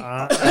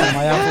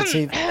my Apple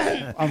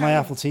TV. On my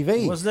Apple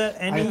TV. Was there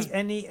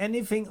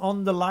anything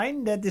on the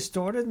line that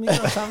distorted me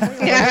or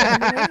something?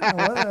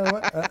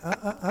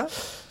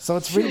 So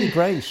it's really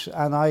great,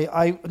 and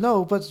I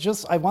no, but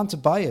just I want to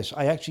buy it.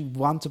 I actually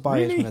want to buy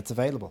it when it's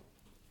available.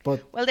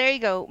 But Well, there you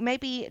go.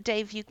 Maybe,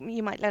 Dave,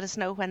 you might let us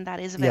know when that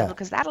is available,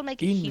 because that'll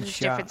make a huge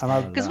difference. And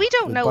I'll- Because we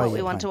don't know buy what you we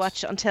a want to pint.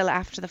 watch until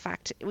after the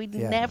fact. We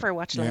never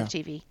watch live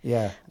TV.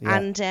 yeah.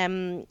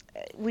 And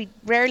we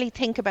rarely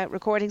think about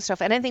recording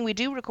stuff. Anything we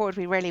do record,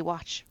 we rarely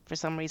watch for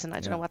some reason. I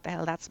don't know what the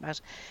hell that's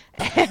about.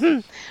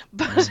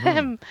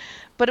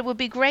 But it would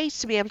be great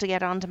to be able to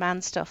get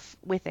on-demand stuff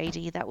with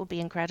AD. That would be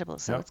incredible.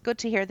 So it's good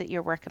to hear that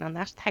you're working on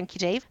that. Thank you,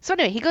 Dave. So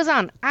anyway, he goes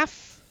on.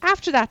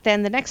 After that,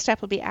 then, the next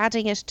step will be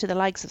adding it to the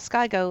likes of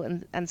Sky Go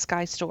and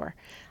Sky Store.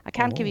 I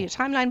can't give you a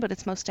timeline, but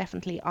it's most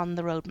definitely on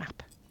the roadmap.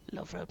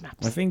 Love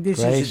roadmaps. I think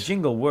this Great. is a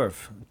jingle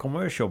worth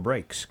commercial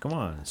breaks. Come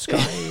on, Sky.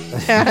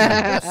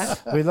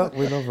 we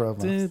love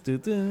romance.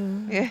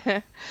 Yeah.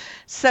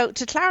 So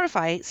to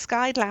clarify,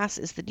 Sky Glass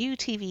is the new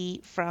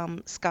TV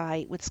from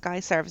Sky with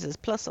Sky services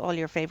plus all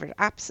your favourite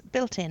apps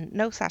built in,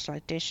 no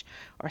satellite dish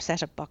or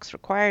set-up box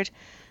required,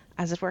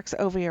 as it works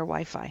over your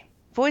Wi-Fi.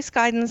 Voice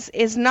guidance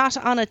is not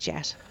on it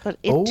yet, but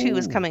it too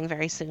is coming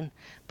very soon.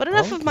 But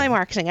enough of my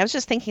marketing. I was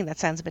just thinking that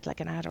sounds a bit like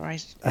an ad,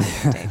 right,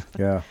 Dave?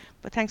 But,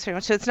 but thanks very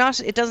much. So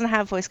it doesn't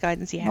have voice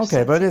guidance yet. Okay,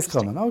 so but it is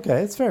coming.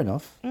 Okay, it's fair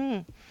enough.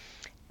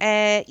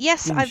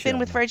 Yes, I've been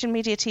with Virgin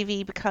Media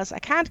TV because I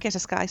can't get a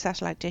Sky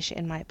satellite dish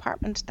in my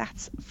apartment.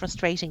 That's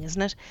frustrating,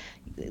 isn't it?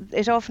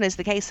 It often is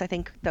the case, I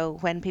think, though,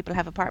 when people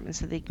have apartments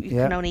that you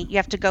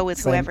have to go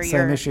with whoever you're.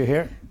 Same issue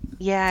here.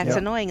 Yeah, it's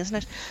annoying, isn't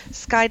it?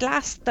 Sky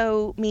Glass,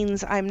 though,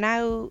 means I'm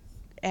now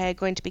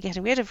going to be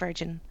getting rid of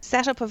Virgin.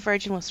 Setup of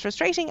Virgin was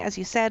frustrating, as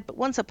you said, but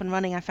once up and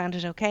running, I found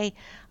it okay.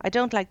 I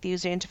don't like the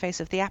user interface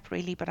of the app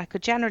really, but I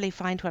could generally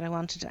find what I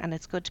wanted, and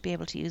it's good to be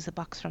able to use the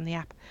box from the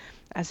app,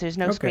 as there's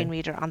no screen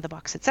reader on the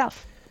box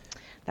itself.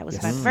 That was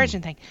about the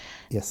Virgin thing.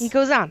 Yes. He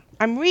goes on.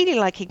 I'm really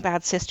liking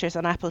Bad Sisters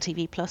on Apple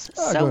TV Plus.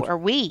 So are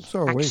we,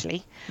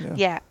 actually.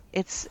 Yeah,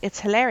 it's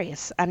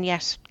hilarious and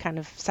yet kind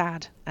of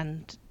sad,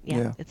 and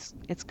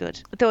it's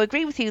good. Though I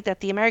agree with you that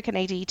the American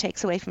AD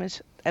takes away from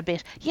it a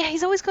bit. Yeah,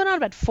 he's always going on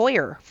about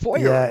foyer.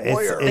 Yeah,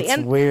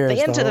 it's weird.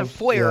 The end of the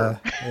foyer.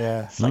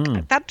 Yeah. It's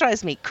like, that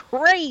drives me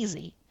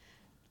crazy.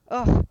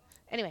 Oh,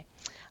 anyway.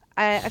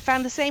 I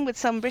found the same with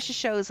some British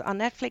shows on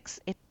Netflix.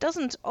 It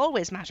doesn't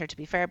always matter, to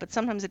be fair, but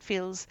sometimes it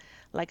feels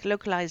like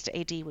localized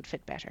AD would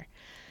fit better.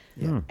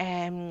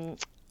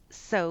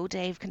 So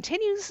Dave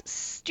continues.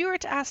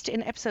 Stuart asked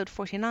in episode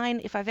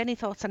 49 if I've any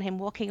thoughts on him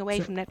walking away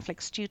from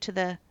Netflix due to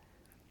the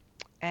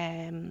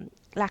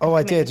lack of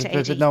commitment to AD.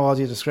 I did, no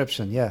audio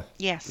description, Yes.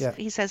 Yeah.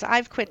 He says,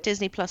 I've quit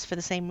Disney Plus for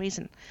the same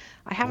reason.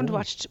 I haven't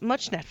watched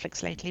much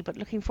Netflix lately, but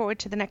looking forward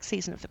to the next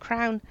season of The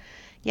Crown.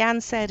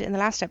 Jan said in the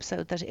last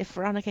episode that if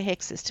Veronica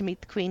Hicks is to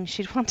meet the Queen,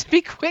 she'd want to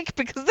be quick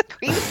because the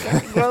Queen's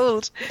getting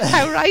old.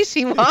 How right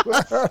he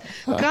was.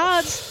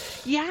 God,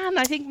 Jan,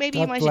 I think maybe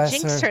you might have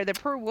jinxed her, the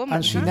poor woman.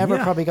 And she never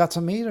probably got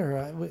to meet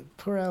her.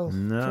 Poor old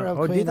Queen.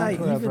 Did I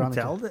even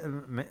Veronica. tell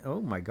that?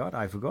 Oh my God,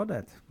 I forgot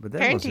that. But that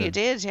apparently you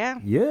did, yeah.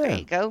 Yeah. There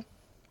you go.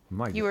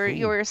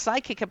 You were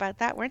psychic about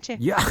that, weren't you?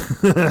 Yeah.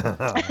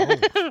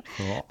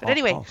 But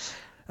anyway.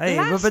 Hey,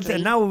 but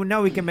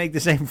now we can make the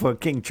same for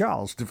King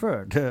Charles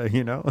III,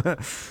 you know.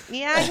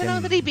 Yeah, I don't know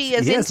that he'd be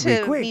as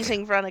into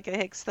meeting Veronica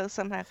Hicks, though,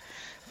 somehow.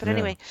 But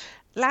anyway,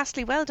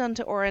 lastly, well done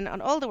to Oren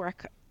on all the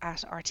work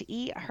at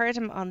RTE. I heard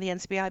him on the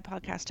NCBI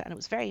podcast and it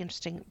was very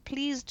interesting.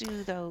 Please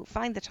do, though,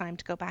 find the time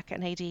to go back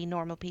and AD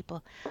Normal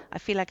People. I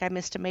feel like I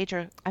missed a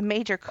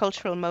major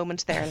cultural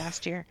moment there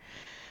last year.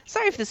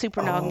 Sorry for the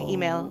super long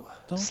email,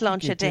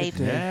 Sláinte Dave.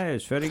 Yeah,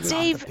 it's very good.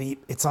 Dave,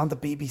 it's on the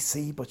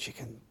BBC, but you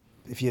can...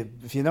 If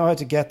you know how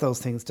to get those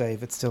things,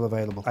 Dave, it's still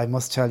available. I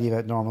must tell you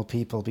about Normal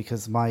People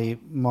because my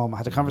mum, I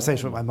had a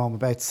conversation with my mum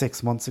about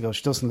 6 months ago.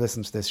 She doesn't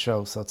listen to this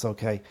show, so it's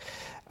okay.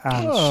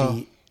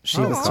 And she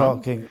was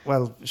talking,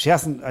 well, she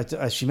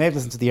hasn't, she may have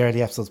listened to the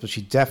early episodes, but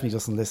she definitely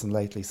doesn't listen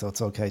lately, so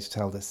it's okay to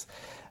tell this.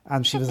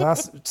 And she was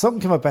asked,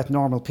 something came up about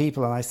Normal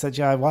People, and I said,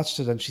 yeah, I watched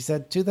it. And she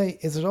said,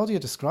 is it audio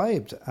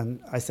described?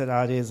 And I said,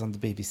 it is on the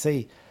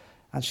BBC.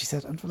 And she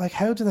said, like,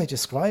 how do they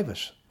describe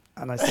it?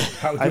 And I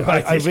said,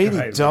 I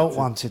really don't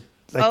want to.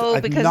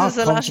 Like, because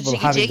there's a lot of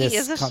jiggy-jiggy,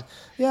 is it?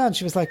 Yeah, and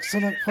she was like,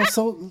 but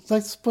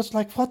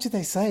what do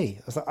they say?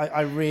 I was like,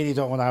 I really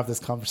don't want to have this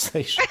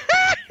conversation.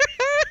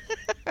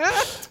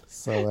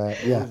 So,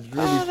 yeah. It's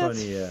really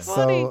funny, yeah.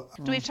 So,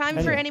 do we have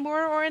time for any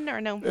more, Oren,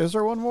 or no? Is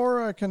there one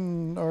more I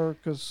can, or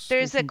because...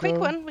 There's a quick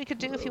one we could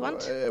do if you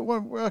want.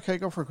 Okay,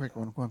 go for a quick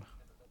one. Go on.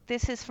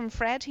 This is from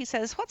Fred. He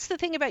says, what's the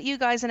thing about you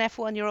guys in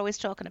F1? You're always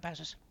talking about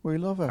it. We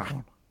love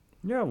F1.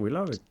 Yeah, we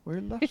love it. We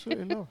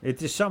absolutely love it.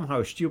 It is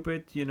somehow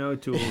stupid, you know,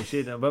 to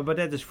sit, but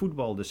that is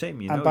football the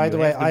same, you know. And by the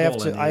way, I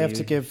have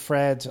to give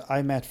Fred.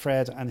 I met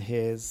Fred and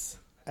his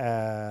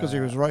because he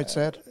was right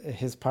said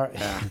his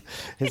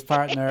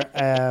partner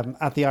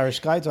at the Irish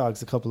Guide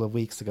Dogs a couple of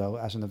weeks ago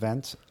at an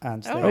event,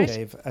 and they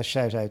gave a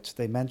shout out.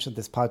 They mentioned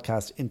this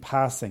podcast in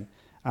passing,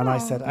 and I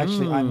said,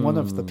 actually, I'm one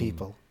of the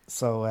people.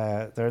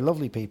 So they're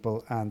lovely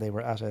people, and they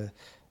were at a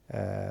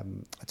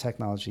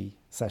technology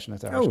session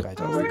at the Irish Guide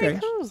Dogs. Okay.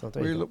 Cool. So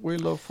we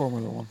love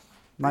Formula One.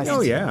 Nice.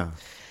 Oh yeah.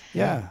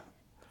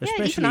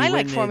 Especially even I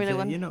like Formula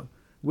One. You know,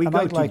 we and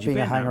go I'd to like Japan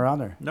being a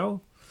hanger-oner.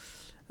 No.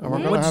 And we're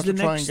going to have to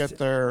try and get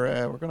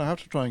there. We're going to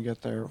have to try and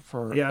get there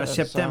for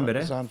September.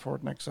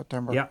 Zandvoort next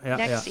September.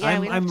 Yeah.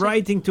 I'm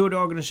writing to the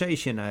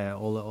organization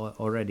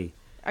already.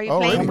 Are you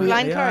playing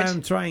blind card?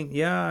 I'm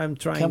trying. I'm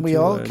trying. Can we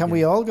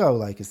all go?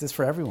 Like, is this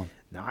for everyone?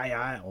 No,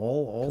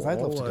 all. I'd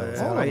love to go.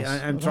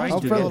 I'm trying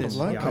to get this.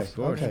 Okay, Yeah, of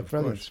course. Okay,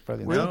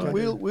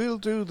 brilliant. We'll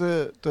do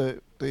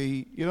the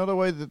you know the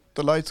way that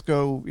the lights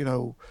go. You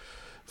know,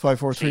 5,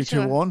 4, 3,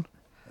 2, 1.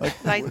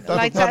 Like,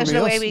 lights out and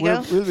away we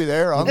go. We'll be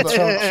there on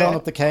showing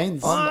up the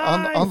canes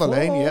on the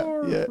lane.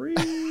 Yeah.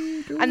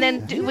 And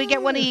then do we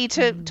get one of you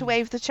to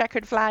wave the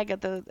checkered flag at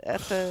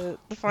the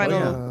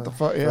final?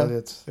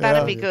 Brilliant.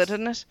 That'd be good,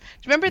 wouldn't it?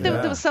 Do you remember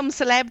there was some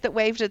celeb that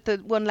waved it the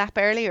one lap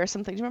early or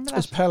something? Do you remember that? It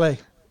was Pele.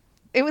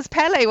 It was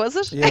Pele, was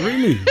it? Yeah,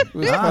 really? It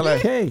was Pele.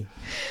 Okay.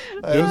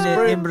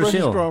 In Brazil.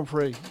 British Grand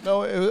Prix.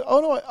 No, it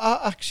was,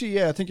 actually,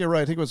 yeah, I think you're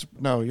right. I think it was,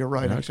 no, you're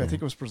right, actually. I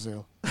think it was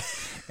Brazil.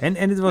 And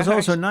it was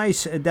also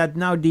nice that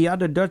now the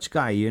other Dutch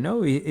guy,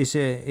 is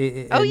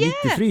Nick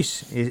de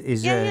Vries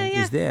is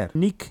there.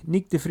 Nick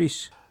de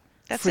Vries.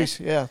 That's Vries,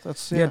 it.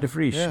 That's the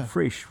Vries. Yeah.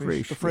 Fridge.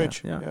 The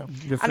fridge. Yeah. Yeah.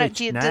 The And fridge.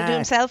 do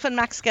himself and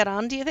Max get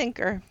on? Do you think,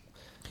 or?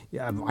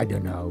 Yeah, I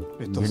don't know.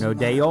 It doesn't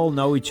They matter. all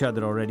know each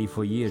other already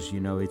for years. It's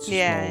a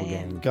small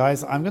game.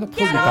 Guys, I'm going to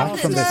pull you Get back off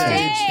from the this.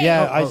 stage.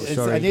 Yeah,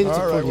 sorry. I needed to All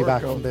pull right, you we're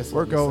back going. from this.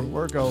 We're one, you going. see.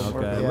 We're going. Okay,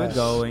 We're going. we're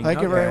going.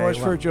 Thank you very Okay, much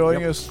for well,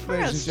 joining yep. us,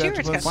 ladies and Stuart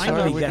gentlemen. gets Sorry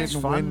Finally we gets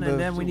didn't fun, win and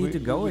then we need to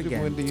go we didn't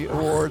again. win the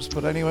awards,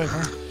 but anyway.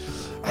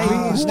 Hey, who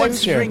wants next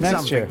to year, drink next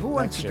something? year, Who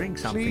wants next to year. drink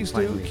something? Please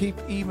do finally? keep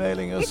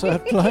emailing us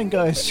at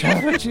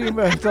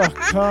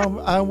blindguyschat@gmail.com,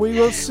 and we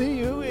will see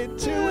you in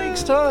 2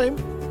 weeks' time.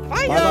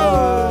 Bye.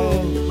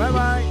 Bye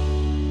bye.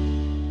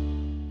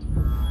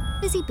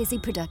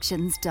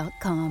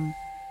 busybusyproductions.com